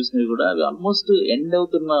అవి చూసినవి కూడా అవి ఆల్మోస్ట్ ఎండ్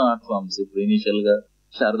అవుతున్న ఆర్ట్ ఫార్మ్స్. ఇప్పుడు ఇనిషియల్ గా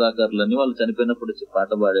శారదాకారులని వాళ్ళు చనిపోయినప్పుడు వచ్చి పాట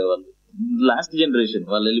పాడేవాళ్ళు, లాస్ట్ జనరేషన్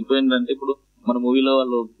వాళ్ళు వెళ్ళిపోయిందంటే ఇప్పుడు మన మూవీలో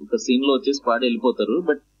వాళ్ళు ఒక సీన్ లో వచ్చేసి పాడి వెళ్ళిపోతారు,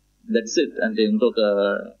 బట్ దట్స్ ఇట్. అంటే ఇంకొక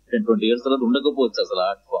 10-20 years తర్వాత ఉండకపోవచ్చు అసలు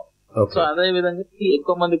ఆర్ట్ ఫామ్. సో అదే విధంగా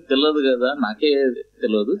ఎక్కువ మందికి తెలియదు కదా, నాకే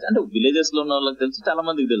తెలియదు. అంటే విలేజెస్ లో ఉన్న వాళ్ళకి తెలుసు, చాలా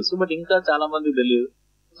మందికి తెలుసు, బట్ ఇంకా చాలా మందికి తెలియదు.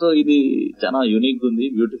 సో ఇది చాలా యూనిక్ ఉంది,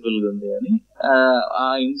 బ్యూటిఫుల్ గా ఉంది అని ఆ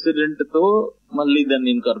ఇన్సిడెంట్ తో మళ్ళీ దాన్ని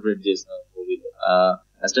ఇన్కార్పొరేట్ చేసిన మూవీలో.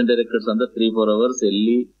 అసిస్టెంట్ డైరెక్టర్స్ అంతా 3-4 hours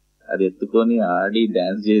వెళ్ళి అది ఎత్తుకొని ఆడి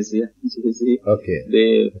డాన్స్ చేసి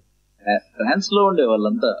ఫ్రాన్స్ లో ఉండే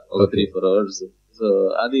వాళ్ళంతా ఒక 3-4 hours. సో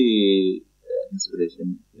అది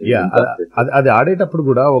ఇన్స్పిరేషన్. అది ఆడేటప్పుడు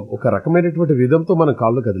కూడా ఒక రకమైనటువంటి విధంతో మనం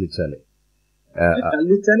కాళ్ళు కదిలించాలి.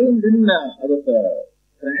 అదొక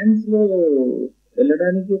ఫ్రాన్స్ లో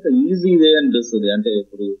వెళ్ళడానికి ఒక ఈజీ వే అనిపిస్తుంది. అంటే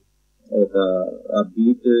ఇప్పుడు ఒక ఆ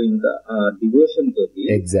బీట్ ఇంకా ఆ డివోషన్ తోటి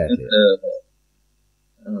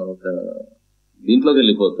ఒక దీంట్లోకి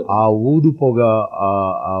వెళ్ళిపోతారు. ఆ ఊదు పొగ,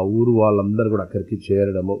 ఆ ఊరు వాళ్ళందరూ కూడా అక్కడికి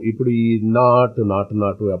చేరడము. ఇప్పుడు ఈ నాటు నాటు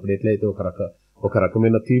నాటు అప్పుడు ఎట్లయితే ఒక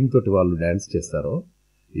రకమైన థీమ్ తోటి వాళ్ళు డాన్స్ చేస్తారో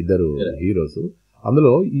ఇద్దరు హీరోస్,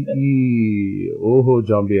 అందులో ఈ ఓహో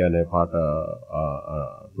జాంబీ అనే పాట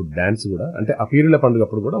డాన్స్ కూడా అంటే ఆ పీరుల పండుగ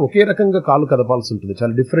అప్పుడు కూడా ఒకే రకంగా కాలు కదపాల్సి ఉంటుంది.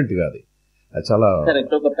 చాలా డిఫరెంట్ గా అది చాలా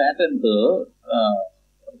కరెక్ట్. ఒక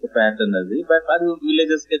ప్యాటర్న్ అది, బట్ అది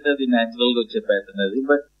విలేజెస్ కి అయితే అది న్యాచురల్ గా వచ్చే ప్యాటర్న్ అది.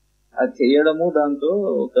 బట్ అది చేయడము దాంతో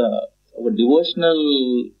ఒక డివోషనల్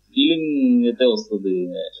ఫీలింగ్ అయితే వస్తుంది.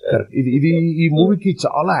 ఇది ఈ మూవీకి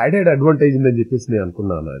చాలా యాడెడ్ అడ్వాంటేజ్ ఉందని చెప్పేసి నేను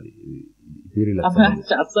అనుకున్నాను. అది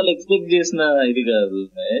అసలు ఎక్స్పెక్ట్ చేసిన ఇది కాదు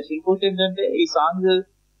మహేష్. ఇంకోటి ఏంటంటే ఈ సాంగ్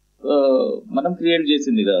మనం క్రియేట్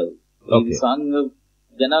చేసింది కాదు, ఈ సాంగ్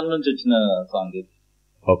జనాల నుంచి వచ్చిన సాంగ్ ఇది.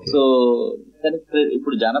 సో దానికి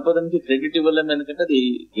ఇప్పుడు జానపదానికి క్రెడిట్ ఇవ్వలేము, ఎందుకంటే అది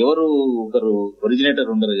ఎవరు ఒకరు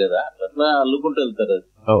ఒరిజినేటర్ ఉండరు కదా, అట్లా అల్లుకుంటూ వెళ్తారు అది.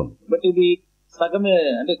 బట్ ఇది సగమే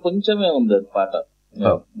అంటే కొంచెమే ఉంది అది పాట.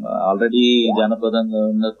 ఆల్రెడీ జానపదంగా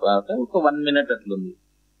ఉన్న పాట ఒక 1 minute అట్లుంది.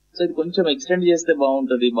 సో ఇది కొంచెం ఎక్స్టెండ్ చేస్తే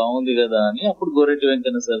బాగుంది కదా అని అప్పుడు గోరెడ్డి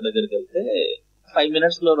వెంకన్న సార్ దగ్గరికి వెళ్తే 5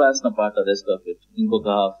 minutes లో రాసిన పాట రెస్ట్ ఆఫ్ ఇట్ ఇంకొక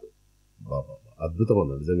హాఫ్. అద్భుతం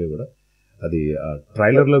అన్న నిజంగా కూడా. అది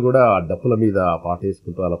ట్రైలర్ లో కూడా ఆ డప్పుల మీద ఆ పాట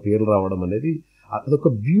వేసుకుంటూ అలా పేర్లు రావడం అనేది అదొక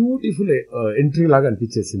బ్యూటిఫుల్ ఎంట్రీ లాగా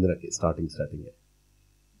అనిపించేసింది నాకు స్టార్టింగ్.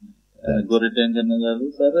 గోరెడ్డి వెంకన్న గారు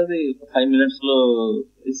సార్ అది 5 minutes లో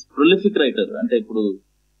ప్రొలిఫిక్ రైటర్. అంటే ఇప్పుడు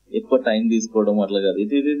ఎక్కువ టైం తీసుకోవడం అట్లా కాదు,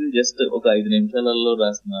 ఇది జస్ట్ ఒక 5 నిమిషాలలో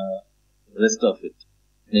రాసిన rest of it.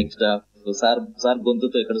 Next sir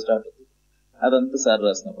గొంతుతో ఎక్కడ స్టార్ట్ అవుతుంది అదంతా సార్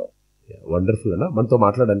రాసిన పాట. వండర్ఫుల్ అన్న. మనతో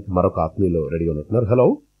మాట్లాడడానికి మరొక ఆత్మీయులు రెడీగా ఉంటున్నారు. హలో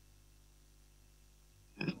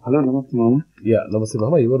నమస్తే మామ. నమస్తే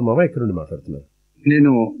మామ. ఎవరు మామ, ఎక్కడ నుండి మాట్లాడుతున్నారు?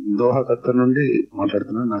 నేను దోహా ఖతర్ నుండి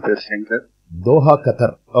మాట్లాడుతున్నాను. నా పేరు Shankar. Doha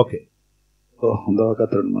Qatar. Okay, Doha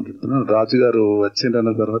Qatar నుండి మాట్లాడుతున్నాను. రాజు గారు వచ్చిన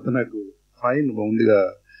తర్వాత నాకు fine బాగుందిగా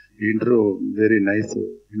interview, very nice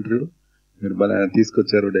interview మీరు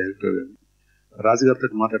తీసుకొచ్చారు డైరెక్టర్ గారు. రాజు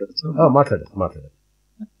గారితో మాట్లాడచ్చు? మాట్లాడారు.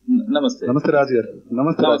 నమస్తే రాజు గారు.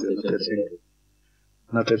 నమస్తే రాజు గారు.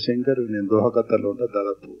 నా పేరు శంకర్. నేను దోహా ఖతర్ లో ఉంటా.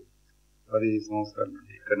 దాదాపు 10 సంవత్సరాల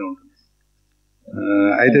నుండి ఇక్కడనే ఉంటుంది.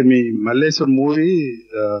 అయితే మీ మల్లేశ్వర్ మూవీ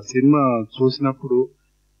సినిమా చూసినప్పుడు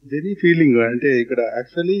వెరీ ఫీలింగ్. అంటే ఇక్కడ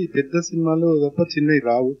యాక్చువల్లీ పెద్ద సినిమాలు తప్ప చిన్నవి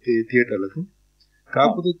రావు థియేటర్లకు.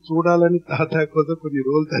 కాకపోతే చూడాలని తాత కోసం కొన్ని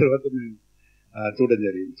రోజుల తర్వాత మేము చూడడం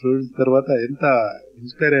జరిగింది. చూసిన తర్వాత ఎంత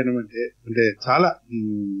ఇన్స్పైర్ అయినామంటే అంటే చాలా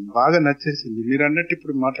బాగా నచ్చేసింది. మీరు అన్నట్టు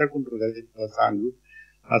ఇప్పుడు మాట్లాడుకుంటారు కదా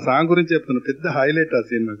ఆ సాంగ్ గురించి చెప్తున్నా. పెద్ద హైలైట్ ఆ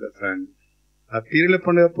సినిమా సాంగ్. ఆ పీరియల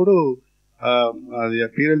పండుగప్పుడు అది ఆ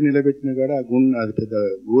పీరియలు నిలబెట్టిన కాడ అది పెద్ద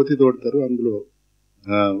గోతి తోడతారు. అందులో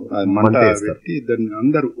మంట పెట్టి దాన్ని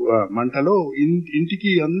అందరు మంటలో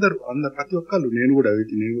ఇంటికి అందరు ప్రతి ఒక్కళ్ళు, నేను కూడా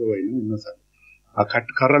పోయినా సార్. ఆ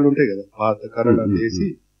కర్రలు ఉంటాయి కదా, పాత కర్రలు వేసి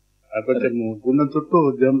కొంచెం గుండం చుట్టూ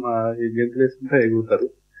గెంతులు వేసుకుంటే ఎగురుతారు,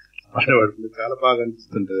 పడుతుంది. చాలా బాగా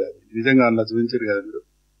అనిపిస్తుంటది. అది నిజంగా అలా చూపించారు కదా మీరు.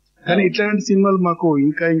 కానీ ఇట్లాంటి సినిమాలు మాకు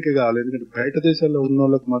ఇంకా కావాలి. ఎందుకంటే బయట దేశాల్లో ఉన్న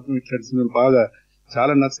వాళ్ళకి మాత్రం ఇట్లాంటి సినిమాలు బాగా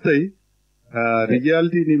చాలా నచ్చుతాయి.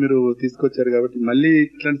 రియాలిటీని మీరు తీసుకొచ్చారు కాబట్టి మళ్ళీ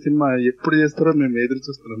ఇట్లాంటి సినిమా ఎప్పుడు చేస్తారో మేము ఎదురు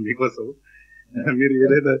చూస్తున్నాం మీకోసం. మీరు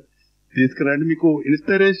ఏదైనా తీసుకురండి. మీకు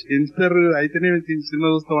ఇన్స్పైర్ అయితేనే సినిమా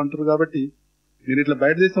చూస్తాం అంటారు కాబట్టి మీరు ఇట్లా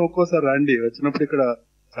బయట దేశం ఒక్కోసారి రండి. వచ్చినప్పుడు ఇక్కడ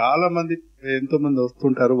చాలా మంది ఎంతో మంది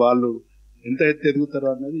వస్తుంటారు. వాళ్ళు ఎంత ఎత్తు ఎదుగుతారో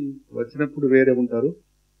అన్నది వచ్చినప్పుడు వేరే ఉంటారు.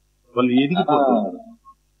 వాళ్ళు ఎదిగిపోతారు.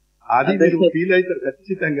 అది మీరు ఫీల్ అవుతారు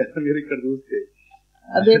ఖచ్చితంగా మీరు ఇక్కడ చూస్తే.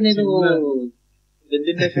 అదే నేను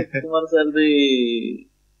కుమార్ సార్ది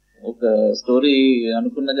ఒక స్టోరీ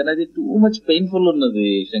అనుకున్నా కానీ అది టూ మచ్ పెయిన్ఫుల్ ఉన్నది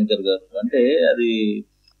శంకర్ గారు. అంటే అది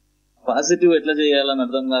పాజిటివ్ ఎట్లా చేయాలని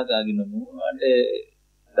అర్థం కాక ఆగినాము. అంటే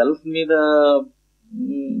గల్ఫ్ మీద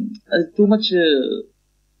అది టూ మచ్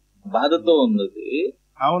బాధతో ఉన్నది.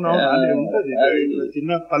 అవునవును,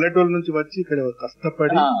 చిన్న పల్లెటూరు నుంచి వచ్చి ఇక్కడ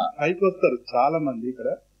కష్టపడి పైకి వస్తారు చాలా మంది ఇక్కడ.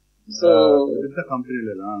 సో పెద్ద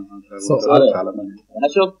కంపెనీలు చాలా మంది.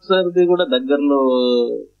 అశోక్ సార్ది కూడా దగ్గరలో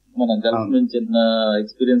మన గల్ఫ్ నుంచి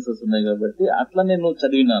ఎక్స్పీరియన్సెస్ ఉన్నాయి కాబట్టి అట్లా నేను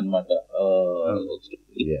చదివినా అనమాట.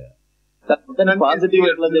 పాజిటివ్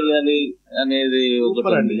ఎట్లా చేయాలి అనేది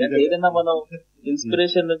ఒకటి. అంటే ఏదైనా మనం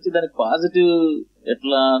ఇన్స్పిరేషన్ నుంచి దానికి పాజిటివ్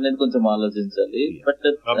ఎట్లా అనేది కొంచెం ఆలోచించాలి. బట్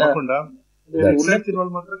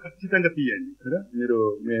మాత్రం ఖచ్చితంగా తీయండి మీరు,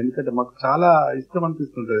 ఎందుకంటే మాకు చాలా ఇష్టం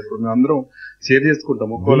అనిపిస్తుంటది. ఇప్పుడు మేము అందరం షేర్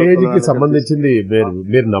చేసుకుంటాం. విలేజ్ కి సంబంధించింది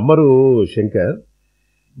మీరు నమ్మరు శంకర్,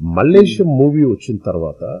 మల్లేశం మూవీ వచ్చిన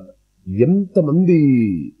తర్వాత ఎంతమంది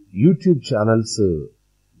యూట్యూబ్ ఛానల్స్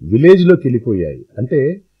విలేజ్ లోకి వెళ్ళిపోయాయి. అంటే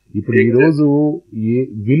ఇప్పుడు ఈ రోజు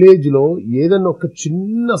విలేజ్ లో ఏదన్నా ఒక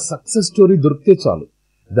చిన్న సక్సెస్ స్టోరీ దొరికితే చాలు,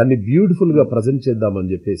 దాన్ని బ్యూటిఫుల్ గా ప్రజెంట్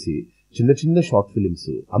చేద్దామని చెప్పేసి చిన్న చిన్న షార్ట్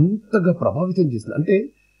ఫిలిమ్స్ అంతగా ప్రభావితం చేస్తుంది. అంటే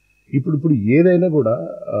ఇప్పుడు ఏదైనా కూడా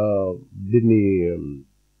దీన్ని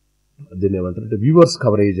ఏమంటారు, వ్యూవర్స్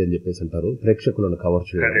కవరేజ్ అని చెప్పేసి అంటారు, ప్రేక్షకులను కవర్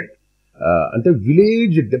చేయడం. అంటే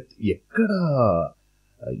విలేజ్ డెప్త్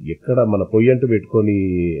ఎక్కడ మన పొయ్యంటు పెట్టుకొని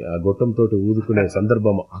ఆ గొట్టంతో ఊదుకునే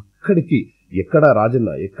సందర్భం అక్కడికి, ఎక్కడ రాజన్న,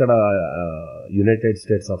 ఎక్కడ యునైటెడ్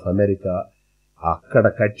స్టేట్స్ ఆఫ్ అమెరికా, అక్కడ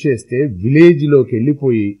కట్ చేస్తే విలేజ్ లోకి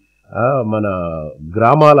వెళ్ళిపోయి మన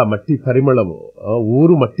గ్రామాల మట్టి పరిమళము,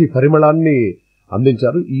 ఊరు మట్టి పరిమళాన్ని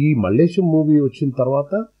అందించారు. ఈ మల్లేశం మూవీ వచ్చిన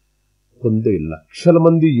తర్వాత కొన్ని లక్షల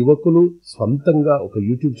మంది యువకులు స్వంతంగా ఒక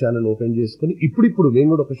యూట్యూబ్ ఛానల్ ఓపెన్ చేసుకుని ఇప్పుడు మేము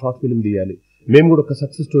కూడా ఒక షార్ట్ ఫిల్మ్ తీయాలి, మేము కూడా ఒక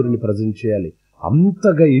సక్సెస్ స్టోరీని ప్రజెంట్ చేయాలి,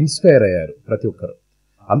 అంతగా ఇన్స్పైర్ అయ్యారు ప్రతి ఒక్కరు.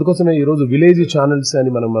 అందుకోసమే ఈ రోజు విలేజ్ ఛానల్స్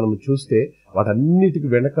అని మనం చూస్తే వాటన్నిటికి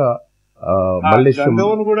వెనక మల్లేశం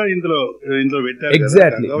కూడా ఇందులో పెట్టారు.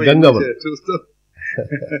 ఎగ్జాక్ట్లీ, గంగవ్వ.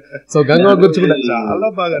 సో గంగవ్వ గురించి కూడా చాలా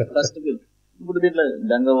బాగా. ఫస్ట్ ఇప్పుడు దీంట్లో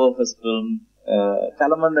గంగవ్వ ఫస్ట్ ఫిల్మ్,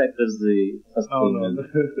 చాలా మంది యాక్టర్స్ ఫస్ట్ ఫిల్మ్.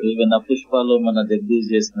 ఈవెన్ పుష్పలో మన జగదీష్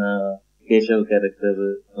చేసిన కేశవ్ క్యారెక్టర్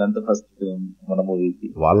అదంతా ఫస్ట్ ఫిల్మ్ మన మూవీకి.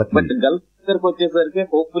 బట్ గల్ఫ్ దగ్గరకు వచ్చేసరికి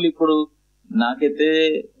హోప్ఫుల్ ఇప్పుడు నాకైతే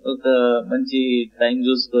ఒక మంచి టైం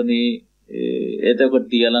చూసుకొని అయితే ఒకటి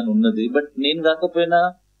తీయాలని ఉన్నది. బట్ నేను కాకపోయినా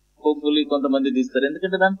హోప్ఫుల్లీ కొంతమంది తీస్తారు,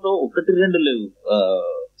 ఎందుకంటే దాంట్లో 1-2 లేవు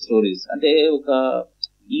స్టోరీస్. అంటే ఒక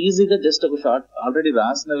ఈజీగా జస్ట్ ఒక షార్ట్ ఆల్రెడీ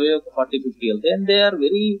రాసినవే ఒక 40-50 వెళ్తాయి, and they are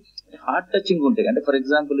very heart touching ఉంటాయి. అంటే ఫర్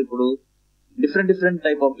ఎగ్జాంపుల్ ఇప్పుడు డిఫరెంట్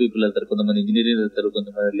టైప్ ఆఫ్ పీపుల్ వెళ్తారు, కొంతమంది ఇంజనీరింగ్ వెళ్తారు,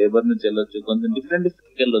 కొంతమంది లేబర్ నుంచి వెళ్ళొచ్చు, కొంత డిఫరెంట్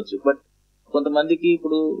వెళ్ళొచ్చు. బట్ కొంతమందికి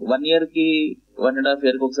ఇప్పుడు 1 year కి 1.5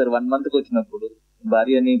 year కి ఒకసారి 1 month కి వచ్చినప్పుడు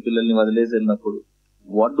భార్యని పిల్లల్ని వదిలేసి వెళ్ళినప్పుడు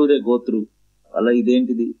what do they go through, అలా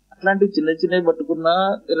ఇదేంటిది, అట్లాంటివి చిన్నవి పట్టుకున్నా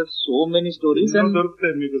there are so many stories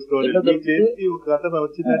దొరుకుతాయి మీకు. స్టోరీ ఒక కథ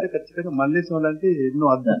వచ్చిందంటే ఖచ్చితంగా మల్లేశం అంటే ఎన్నో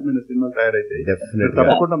అద్భుతమైన సినిమాలు తయారైతాయి.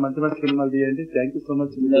 తప్పకుండా మంచి సినిమాలు తీయండి. Thank you so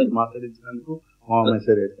much మాట్లాడించినందుకు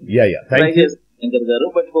Shankar గారు.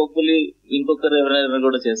 బట్ హోప్ఫుల్లీ ఇంకొకరు ఎవరైనా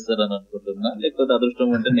కూడా చేస్తారని అనుకుంటున్నా, లేకపోతే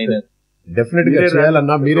అదృష్టం అంటే నేనే డెఫినెట్ గా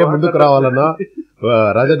చేయాలన్నా, మీరే ముందుకు రావాలన్నా.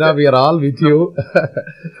 రాజనా, వీఆర్ ఆల్ విత్ యూ.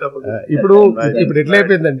 ఇప్పుడు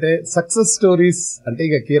ఎట్లయిపోయిందంటే సక్సెస్ స్టోరీస్ అంటే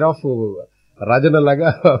ఇక కేర్ ఆఫ్ రాజన్న లాగా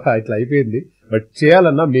ఇట్లా అయిపోయింది. బట్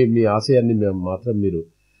చేయాలన్నా మీ ఆశయాన్ని మాత్రం మీరు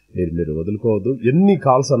వదులుకోవద్దు. ఎన్ని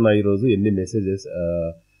కాల్స్ అన్నా ఈ రోజు, ఎన్ని మెసేజెస్.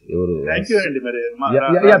 ఎవరు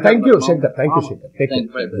thank you Shankar, thank you Shankar.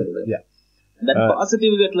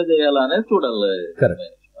 Positive గా ఎట్లా చేయాలా అనేది చూడాలి. కరెక్ట్.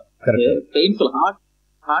 పెయిన్ఫుల్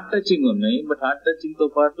హార్ట్ టచింగ్ ఉన్నాయి, బట్ హార్ట్ టచింగ్ తో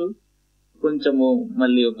పాటు కొంచెము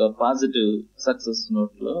మళ్ళీ ఒక పాజిటివ్ సక్సెస్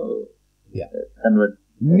నోట్ లో కన్వర్ట్.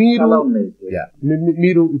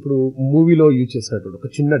 మీరు ఇప్పుడు మూవీలో యూజ్ చేసినటువంటి ఒక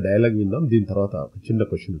చిన్న డైలాగ్ విందాం, దీని తర్వాత ఒక చిన్న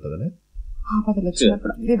క్వశ్చన్ ఉంటుందనే. ఆపదలు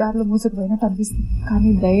వచ్చినప్పుడు ఇది దారిలో మూసుకుపోయినట్టు అనిపిస్తుంది, కానీ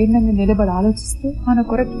ధైర్యంగా నిలబడి ఆలోచిస్తే మన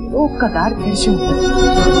కొరకు ఒక్క దారి తెరిచి ఉంటుంది.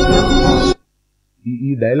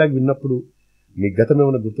 ఈ డైలాగ్ విన్నప్పుడు మీ గతం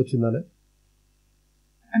ఏమైనా గుర్తొచ్చిందానే?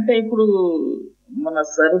 అంటే ఇప్పుడు మన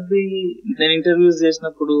సర్ది నేను ఇంటర్వ్యూస్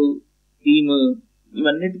చేసినప్పుడు టీమ్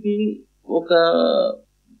ఇవన్నిటికీ ఒక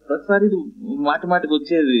ప్రతిసారి మాటికి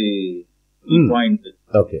వచ్చేది ఈ పాయింట్.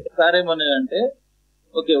 సారేమని అంటే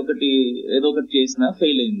ఓకే ఏదో ఒకటి చేసినా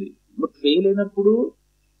ఫెయిల్ అయింది, బట్ ఫెయిల్ అయినప్పుడు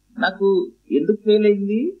నాకు ఎందుకు ఫెయిల్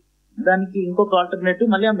అయింది, దానికి ఇంకొక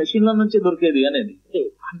ఆల్టర్నేటివ్ మళ్ళీ ఆ మెషిన్ లో నుంచే దొరికేది అనేది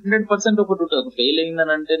 100% ఒకటి ఉంటుంది. ఒక ఫెయిల్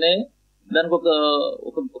అయిందని అంటేనే దానికి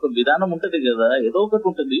ఒక విధానం ఉంటది కదా, ఏదో ఒకటి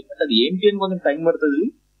ఉంటుంది. అది ఏంటి అని కొంచెం టైం పడుతుంది,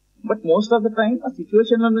 but most of the time ఆ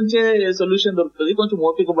సిచ్యువేషన్ నుంచే సొల్యూషన్ దొరుకుతుంది. కొంచెం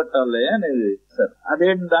ఓపిక పట్టాలి అనేది సార్. అదే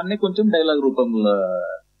దాన్ని కొంచెం డైలాగ్ రూపంలో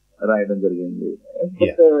రాయడం జరిగింది.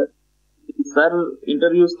 సార్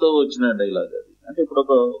ఇంటర్వ్యూస్ తో వచ్చిన డైలాగ్ అది. అంటే ఇప్పుడు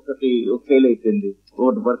ఒకటి ఫెయిల్ అయిపోయింది,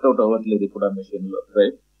 ఒకటి వర్కౌట్ అవ్వట్లేదు ఇప్పుడు ఆ మెషిన్ లో,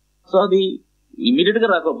 రైట్? సో అది ఇమీడియట్ గా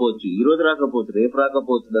రాకపోవచ్చు, ఈ రోజు రాకపోవచ్చు, రేపు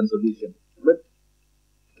రాకపోవచ్చు దాని సొల్యూషన్. బట్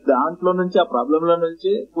దాంట్లో నుంచి ఆ ప్రాబ్లం లో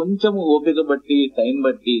నుంచి కొంచెం ఓపిక బట్టి టైం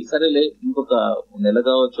బట్టి సరేలే ఇంకొక నెల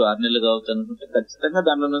కావచ్చు 6 నెలలు కావచ్చు అనుకుంటే ఖచ్చితంగా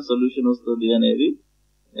దాంట్లో నుంచి సొల్యూషన్ వస్తుంది అనేది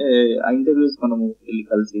ఆ ఇంటర్వ్యూస్ మనము వెళ్ళి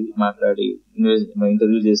కలిసి మాట్లాడి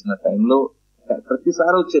ఇంటర్వ్యూ చేసిన టైంలో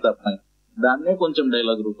ప్రతిసారి వచ్చేది ఆ పాయింట్. దాన్నే కొంచెం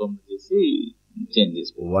డైలాగ్ రూపం చేసి చేంజ్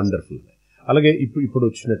చేసుకోవాలి. వండర్ఫుల్. అలాగే ఇప్పుడు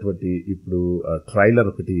వచ్చినటువంటి ట్రైలర్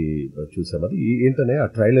ఒకటి చూసాం, అది ఏంటనే ఆ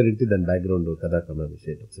ట్రైలర్ ఏంటి, దాని బ్యాక్గ్రౌండ్ కథాక్రమ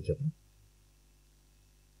విషయం ఒకసారి చెప్పండి.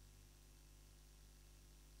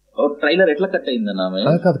 ట్రైలర్ ఎట్లా కట్ అయిందన్నా?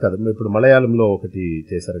 కాదు, ఇప్పుడు మలయాళంలో ఒకటి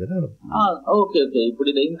చేశారు కదా. ఓకే. ఇప్పుడు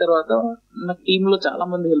ఇది అయిన తర్వాత నాకు టీమ్ లో చాలా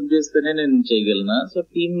మంది హెల్ప్ చేస్తేనే నేను చేయగలను. సో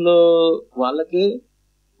టీమ్ లో వాళ్ళకి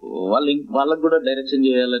కూడా డైరెక్షన్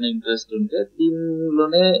చేయాలనే ఇంట్రెస్ట్ ఉంటే టీమ్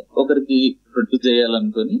లోనే ఒకరికి ప్రొడ్యూస్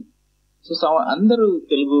చేయాలనుకొని సో అందరూ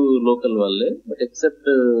తెలుగు లోకల్ వాళ్ళే, but except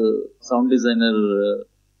sound designer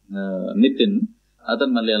Nitin,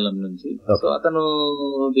 అతను మలయాళం నుంచి. సో అతను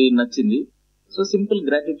నచ్చింది. So simple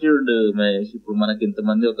gratitude Mahesh. ఇప్పుడు మనకి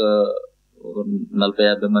ఇంతమంది ఒక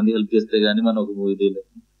 40-50 మంది హెల్ప్ చేస్తే గానీ మనం ఒక మూవీ తీయలేము.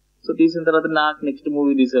 సో తీసిన తర్వాత నాకు నెక్స్ట్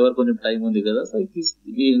మూవీ తీసేవారు కొంచెం టైం ఉంది కదా, సో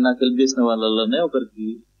నాకు హెల్ప్ చేసిన వాళ్ళలోనే ఒకరికి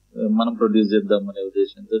మనం ప్రొడ్యూస్ చేద్దాం అనే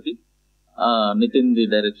ఉద్దేశంతో నితిన్ ది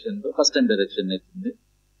డైరెక్షన్ తో ఫస్ట్ టైం డైరెక్షన్ నేర్పింది.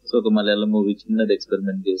 సో ఒక మలయాళం మూవీ చిన్నది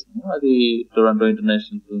ఎక్స్పెరిమెంట్ చేసినాము. అది టొరంటో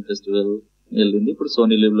ఇంటర్నేషనల్ ఫిల్మ్ ఫెస్టివల్ వెళ్ళింది. ఇప్పుడు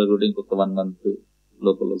సోనీ లీవ్ లో కూడా ఇంకొక 1 month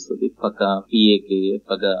లోపల వస్తుంది. పక్క పిఏకేఏ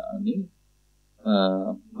పగ అని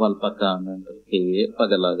వాళ్ళ పక్క అని అంటారు, కేఏ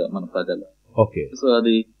పగలాగా మన పగల. సో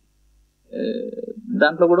అది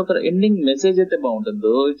దాంట్లో కూడా ఒక ఎండింగ్ మెసేజ్ అయితే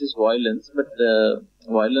బాగుంటుంది. It is violence, but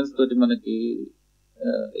violence తోటి మనకి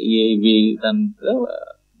ఇవి దాంట్లో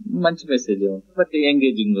మంచి మెసేజ్ ఉంటుంది, బట్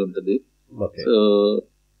ఎంగేజింగ్ ఉంటుంది. సో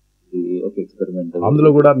ఒక ఎక్స్పెరిమెంట్. అందులో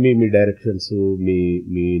కూడా మీ డైరెక్షన్స్,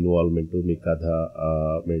 మీ ఇన్వాల్వ్మెంట్, మీ కథ,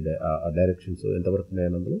 మీ డైరెక్షన్స్ ఎంతవరకు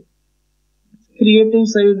ఉన్నాయని అందులో? క్రియేటివ్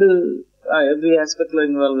సైడ్ ఎవ్రీ ఆస్పెక్ట్ లో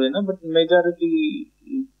ఇన్వాల్వ్ అయినా, బట్ మెజారిటీ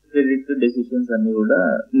క్రెడిట్ డెసిషన్స్ అన్ని కూడా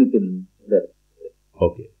నితిన్.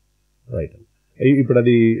 Okay, right. ఇప్పుడు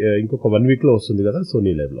అది ఇంకొక 1 week లో వస్తుంది కదా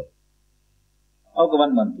సోనీ లైవ్ లో? ఒక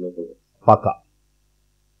 1 month లో. పగ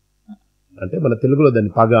అంటే మన తెలుగులో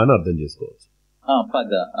దాన్ని పగ అని అర్థం చేసుకోవచ్చు.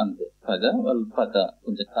 పగ అంతే, పగ వాళ్ళు పగ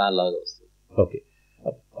కొంచెం కాలాగా వస్తుంది. ఓకే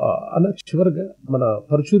అన్న, చివరిగా మన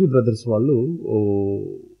పరుచూరి బ్రదర్స్ వాళ్ళు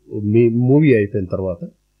మీ మూవీ అయిపోయిన తర్వాత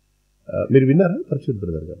మీరు విన్నారా పరుచూరి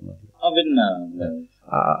బ్రదర్ గారు? విన్నా.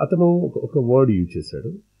 అతను ఒక వర్డ్ యూజ్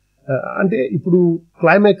చేశాడు, అంటే ఇప్పుడు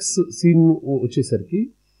క్లైమాక్స్ సీన్ వచ్చేసరికి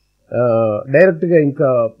డైరెక్ట్ గా ఇంకా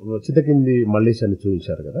చితకింది మల్లేష్ అని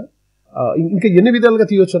చూపించారు కదా, ఇంకా ఎన్ని విధాలుగా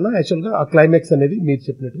తీయొచ్చు అన్న యాక్చువల్ గా ఆ క్లైమాక్స్ అనేది మీరు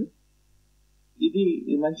చెప్పినట్టుగా? ఇది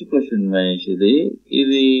మంచి క్వశ్చన్ మహేష్.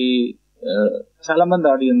 ఇది చాలా మంది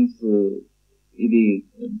ఆడియన్స్ ఇది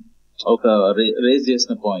ఒక రేజ్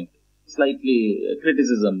చేసిన పాయింట్, స్లైట్లీ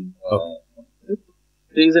క్రిటిసిజం.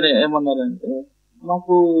 రీజన్ ఏమన్నారంటే,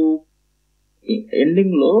 మాకు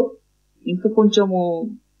ఎండింగ్ లో ఇంకా కొంచెము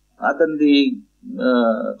అతనిది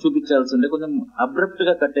చూపించాల్సి ఉండే, కొంచెం అబ్రప్ట్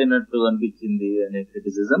గా కట్ అయినట్టు అనిపించింది అనే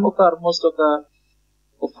క్రిటిసిజం ఒక ఆల్మోస్ట్ ఒక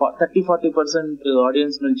 30-40%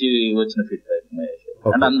 ఆడియన్స్ నుంచి వచ్చిన feedback Mahesh.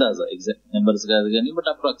 And అందాజా exact numbers కాదు కానీ, బట్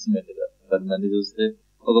అప్రాక్సిమేట్ గా 10 మంది చూస్తే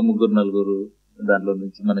ఒక 3-4 దాంట్లో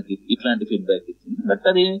నుంచి మనకి ఇట్లాంటి ఫీడ్బ్యాక్ ఇచ్చింది. బట్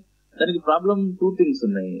దానికి ప్రాబ్లం 2 things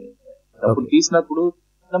ఉన్నాయి. అప్పుడు తీసినప్పుడు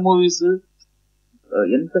మూవీస్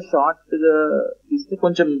ఎంత షార్ట్ గా తీస్తే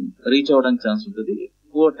కొంచెం రీచ్ అవడానికి ఛాన్స్ ఉంటుంది,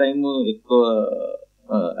 ఎక్కువ టైం ఎక్కువ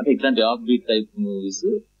అంటే ఇట్లాంటి off beat type movies.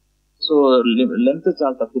 So length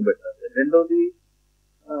చాలా తక్కువ పెట్టాలి. రెండోది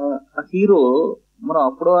ఆ హీరో మనం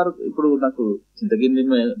అప్పటి వరకు, ఇప్పుడు నాకు చింతకింది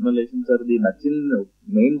మల్లేశం సార్ది నచ్చిన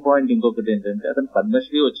మెయిన్ పాయింట్ ఇంకొకటి ఏంటంటే, అతను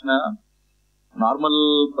పద్మశ్రీ వచ్చిన నార్మల్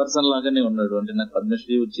పర్సన్ లాగానే ఉన్నాడు. అంటే నాకు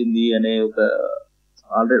పద్మశ్రీ వచ్చింది అనే ఒక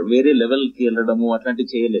ఆల్రెడీ వేరే లెవెల్ కి వెళ్ళడము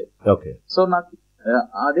అట్లాంటివి చేయలేదు. సో నాకు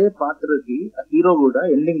అదే పాత్రకి హీరో కూడా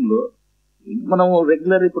ఎండింగ్ లో మనం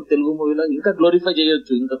రెగ్యులర్ ఇప్పుడు తెలుగు మూవీలో ఇంకా గ్లోరిఫై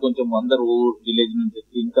చేయొచ్చు, ఇంకా కొంచెం అందరు విలేజ్ నుంచి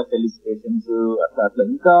ఇంకా ఫెలిసిటేషన్స్ అట్లా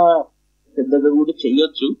ఇంకా పెద్దగా కూడా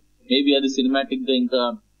చెయ్యొచ్చు. మేబీ అది సినిమాటిక్ గా ఇంకా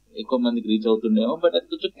ఎక్కువ మందికి రీచ్ అవుతుండేమో, బట్ అది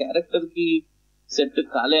కొంచెం క్యారెక్టర్ కి సెట్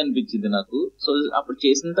కాలే అనిపించింది నాకు. సో అప్పుడు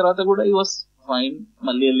చేసిన తర్వాత కూడా ఈ వాస్ ఫైన్.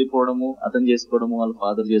 మళ్ళీ వెళ్ళిపోవడము, అతను చేసుకోవడము, వాళ్ళ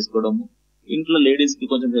ఫాదర్ చేసుకోవడము, ఇంట్లో లేడీస్ కి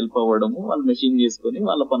కొంచెం హెల్ప్ అవ్వడము, వాళ్ళు మెషిన్ చేసుకుని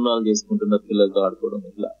వాళ్ళ పనులు వాళ్ళు చేసుకుంటున్నారు, పిల్లలతో ఆడుకోవడం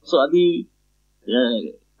ఇట్లా. సో అది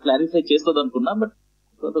క్లారిఫై చేస్తుంది అనుకున్నా, బట్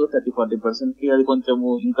 30-40% కి అది కొంచెము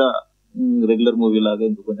ఇంకా రెగ్యులర్ మూవీ లాగా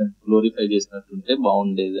ఇంకా కొంచెం గ్లోరిఫై చేసినట్టుంటే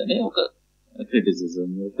బాగుండేది అనే ఒక క్రిటిసిజం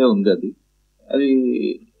అయితే ఉంది. అది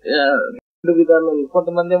 2 విధాలు.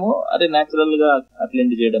 కొంతమంది ఏమో అరే న్యాచురల్ గా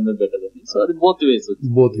అట్లెండ్ చేయడమే బెటర్ అని. సో అది బోత్ వేస్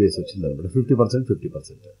వచ్చింది అనమాట. 50%.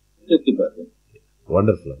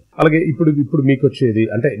 వండర్ఫుల్. అలాగే ఇప్పుడు మీకు వచ్చేది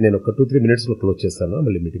అంటే నేను ఒక 2-3 minutes లో క్లోజ్ చేస్తాను,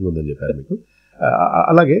 మళ్ళీ మీటింగ్ ఉందని చెప్పారు మీకు.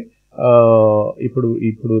 అలాగే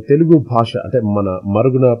ఇప్పుడు తెలుగు భాష అంటే మన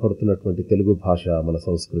మరుగున పడుతున్నటువంటి తెలుగు భాష, మన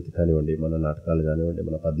సంస్కృతి కానివ్వండి, మన నాటకాలు కానివ్వండి,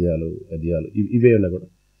 మన పద్యాలు గద్యాలు ఇవే ఉన్నా కూడా,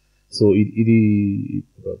 సో ఇది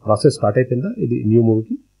ప్రాసెస్ స్టార్ట్ అయిపోయిందా? ఇది న్యూ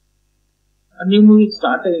మూవీకి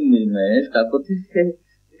స్టార్ట్ అయింది మహేష్. కాకపోతే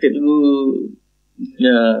తెలుగు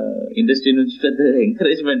ఇండస్ట్రీ నుంచి పెద్ద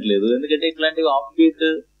ఎంకరేజ్మెంట్ లేదు. ఎందుకంటే ఇట్లాంటివి ఆఫ్ బీట్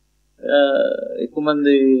ఎక్కువ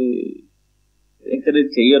మంది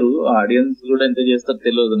ఎంకరేజ్ చెయ్యరు. ఆడియన్స్ కూడా ఎంత చేస్తారో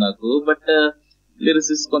తెలియదు నాకు. బట్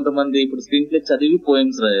లిరిసిస్ట్ కొంతమంది ఇప్పుడు స్క్రీన్ ప్లే చదివి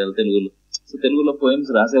పోయమ్స్ రాయాలి తెలుగులో. సో తెలుగులో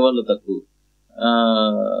పోయమ్స్ రాసేవాళ్ళు తక్కువ,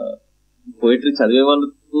 పోయిటరీ చదివే వాళ్ళు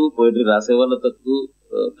తక్కువ, పోయిటరీ రాసే వాళ్ళు తక్కువ,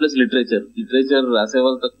 ప్లస్ లిటరేచర్ రాసే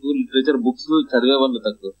వాళ్ళు తక్కువ, లిటరేచర్ బుక్స్ చదివే వాళ్ళు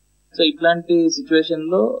తక్కువ. సో ఇట్లాంటి సిచ్యువేషన్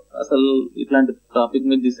లో అసలు ఇట్లాంటి టాపిక్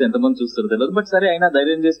మీద తీస్తే ఎంతమంది చూస్తారు తెలియదు. బట్ సరే అయినా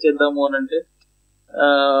ధైర్యం చేసి చేద్దాము అని అంటే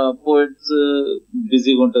పోయిట్స్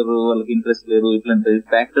బిజీగా ఉంటారు, వాళ్ళకి ఇంట్రెస్ట్ లేదు. ఇట్లాంటి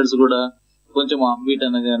ఫ్యాక్టర్స్ కూడా కొంచెం ఆఫ్ బీట్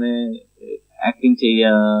అనగానే యాక్టింగ్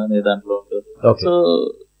చెయ్యనే దాంట్లో ఉంటారు. సో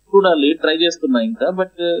చూడాలి, ట్రై చేస్తున్నా ఇంకా.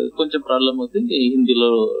 బట్ కొంచెం ప్రాబ్లం అవుతుంది, హిందీలో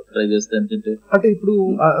ట్రై చేస్తే. అంటే ఇప్పుడు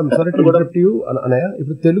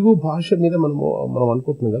ఇప్పుడు తెలుగు భాష మీద మనం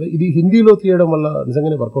అనుకుంటున్నాం కదా, ఇది హిందీలో తీయడం వల్ల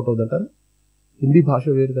నిజంగానే వర్కౌట్ అవుతుంటారు? హిందీ భాష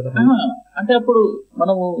వేరు కదా. అంటే అప్పుడు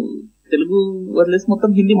మనము తెలుగు వదిలేసి మొత్తం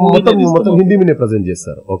హిందీ హిందీ మీదే ప్రజెంట్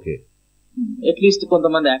చేస్తారు. ఓకే, అట్లీస్ట్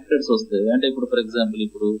కొంతమంది యాక్టర్స్ వస్తాయి. అంటే ఇప్పుడు ఫర్ ఎగ్జాంపుల్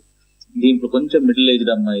ఇప్పుడు దీంట్లో కొంచెం మిడిల్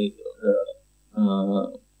ఏజ్డ్ అమ్మాయి,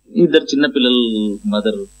 ఇద్దరు చిన్న పిల్లలు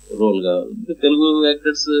మదర్ రోల్ కావాలి. తెలుగు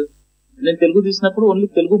యాక్టర్స్ నేను తెలుగు తీసినప్పుడు ఓన్లీ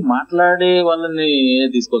తెలుగు మాట్లాడే వాళ్ళని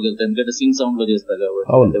తీసుకోగలుగుతాను, ఎందుకంటే సింగ్ సౌండ్ లో చేస్తా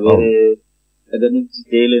కాబట్టి. వేరే దగ్గర నుంచి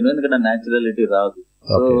చేయలేను, ఎందుకంటే న్యాచురాలిటీ రాదు.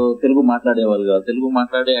 సో తెలుగు మాట్లాడే వాళ్ళు కాదు, తెలుగు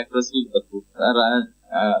మాట్లాడే యాక్టర్స్ తక్కువ.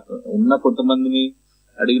 ఉన్న కొంతమందిని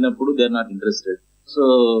అడిగినప్పుడు they are not interested. So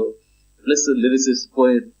plus lyricist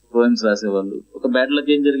poems రాసేవాళ్ళు. ఒక బ్యాడ్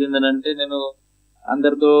లక్ ఏం జరిగిందని అంటే, నేను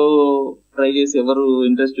అందరితో ట్రై చేసి ఎవరు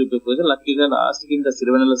ఇంట్రెస్ట్ చూపించకపోతే లక్కీగా లాస్ట్ కి ఇంకా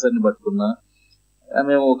సిరివెన్నెల సార్ ని పట్టుకున్నా.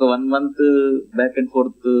 మేము ఒక 1 month back and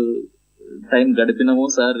fourth time గడిపినాము.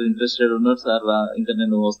 Sir interested ఉన్నారు, సార్ ఇంకా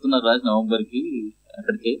నేను వస్తున్నా రాజ్ నవంబర్ కి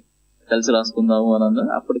అక్కడికి కలిసి రాసుకుందాము అని అన్నా.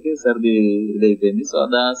 అప్పటికే సార్ది ఇదైపోయింది. సో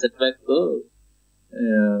ఆ సెట్ బ్యాక్ తో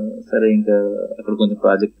సరే ఇంకా అక్కడ కొంచెం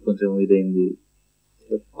ప్రాజెక్ట్ కొంచెం ఇదైంది.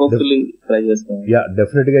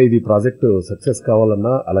 డెఫినెట్ గా ఇది ప్రాజెక్ట్ సక్సెస్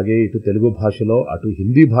కావాలన్నా, అలాగే ఇటు తెలుగు భాషలో అటు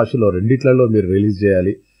హిందీ భాషలో రెండిట్లలో మీరు రిలీజ్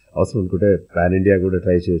చేయాలి. అవసరం అనుకుంటే పాన్ ఇండియా కూడా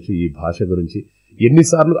ట్రై చేయొచ్చు. ఈ భాష గురించి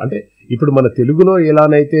ఎన్నిసార్లు అంటే ఇప్పుడు మన తెలుగులో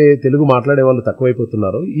ఎలానైతే తెలుగు మాట్లాడే వాళ్ళు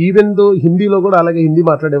తక్కువైపోతున్నారో, ఈవెన్ దో హిందీలో కూడా అలాగే హిందీ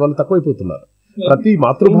మాట్లాడే వాళ్ళు తక్కువైపోతున్నారు. ప్రతి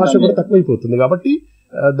మాతృభాష కూడా తక్కువైపోతుంది. కాబట్టి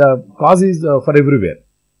the cause is for everywhere.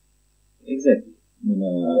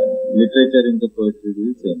 Literature ఇంకా పోయిటరీ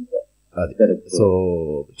సేమ్. అది సో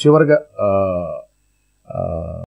చివరిగా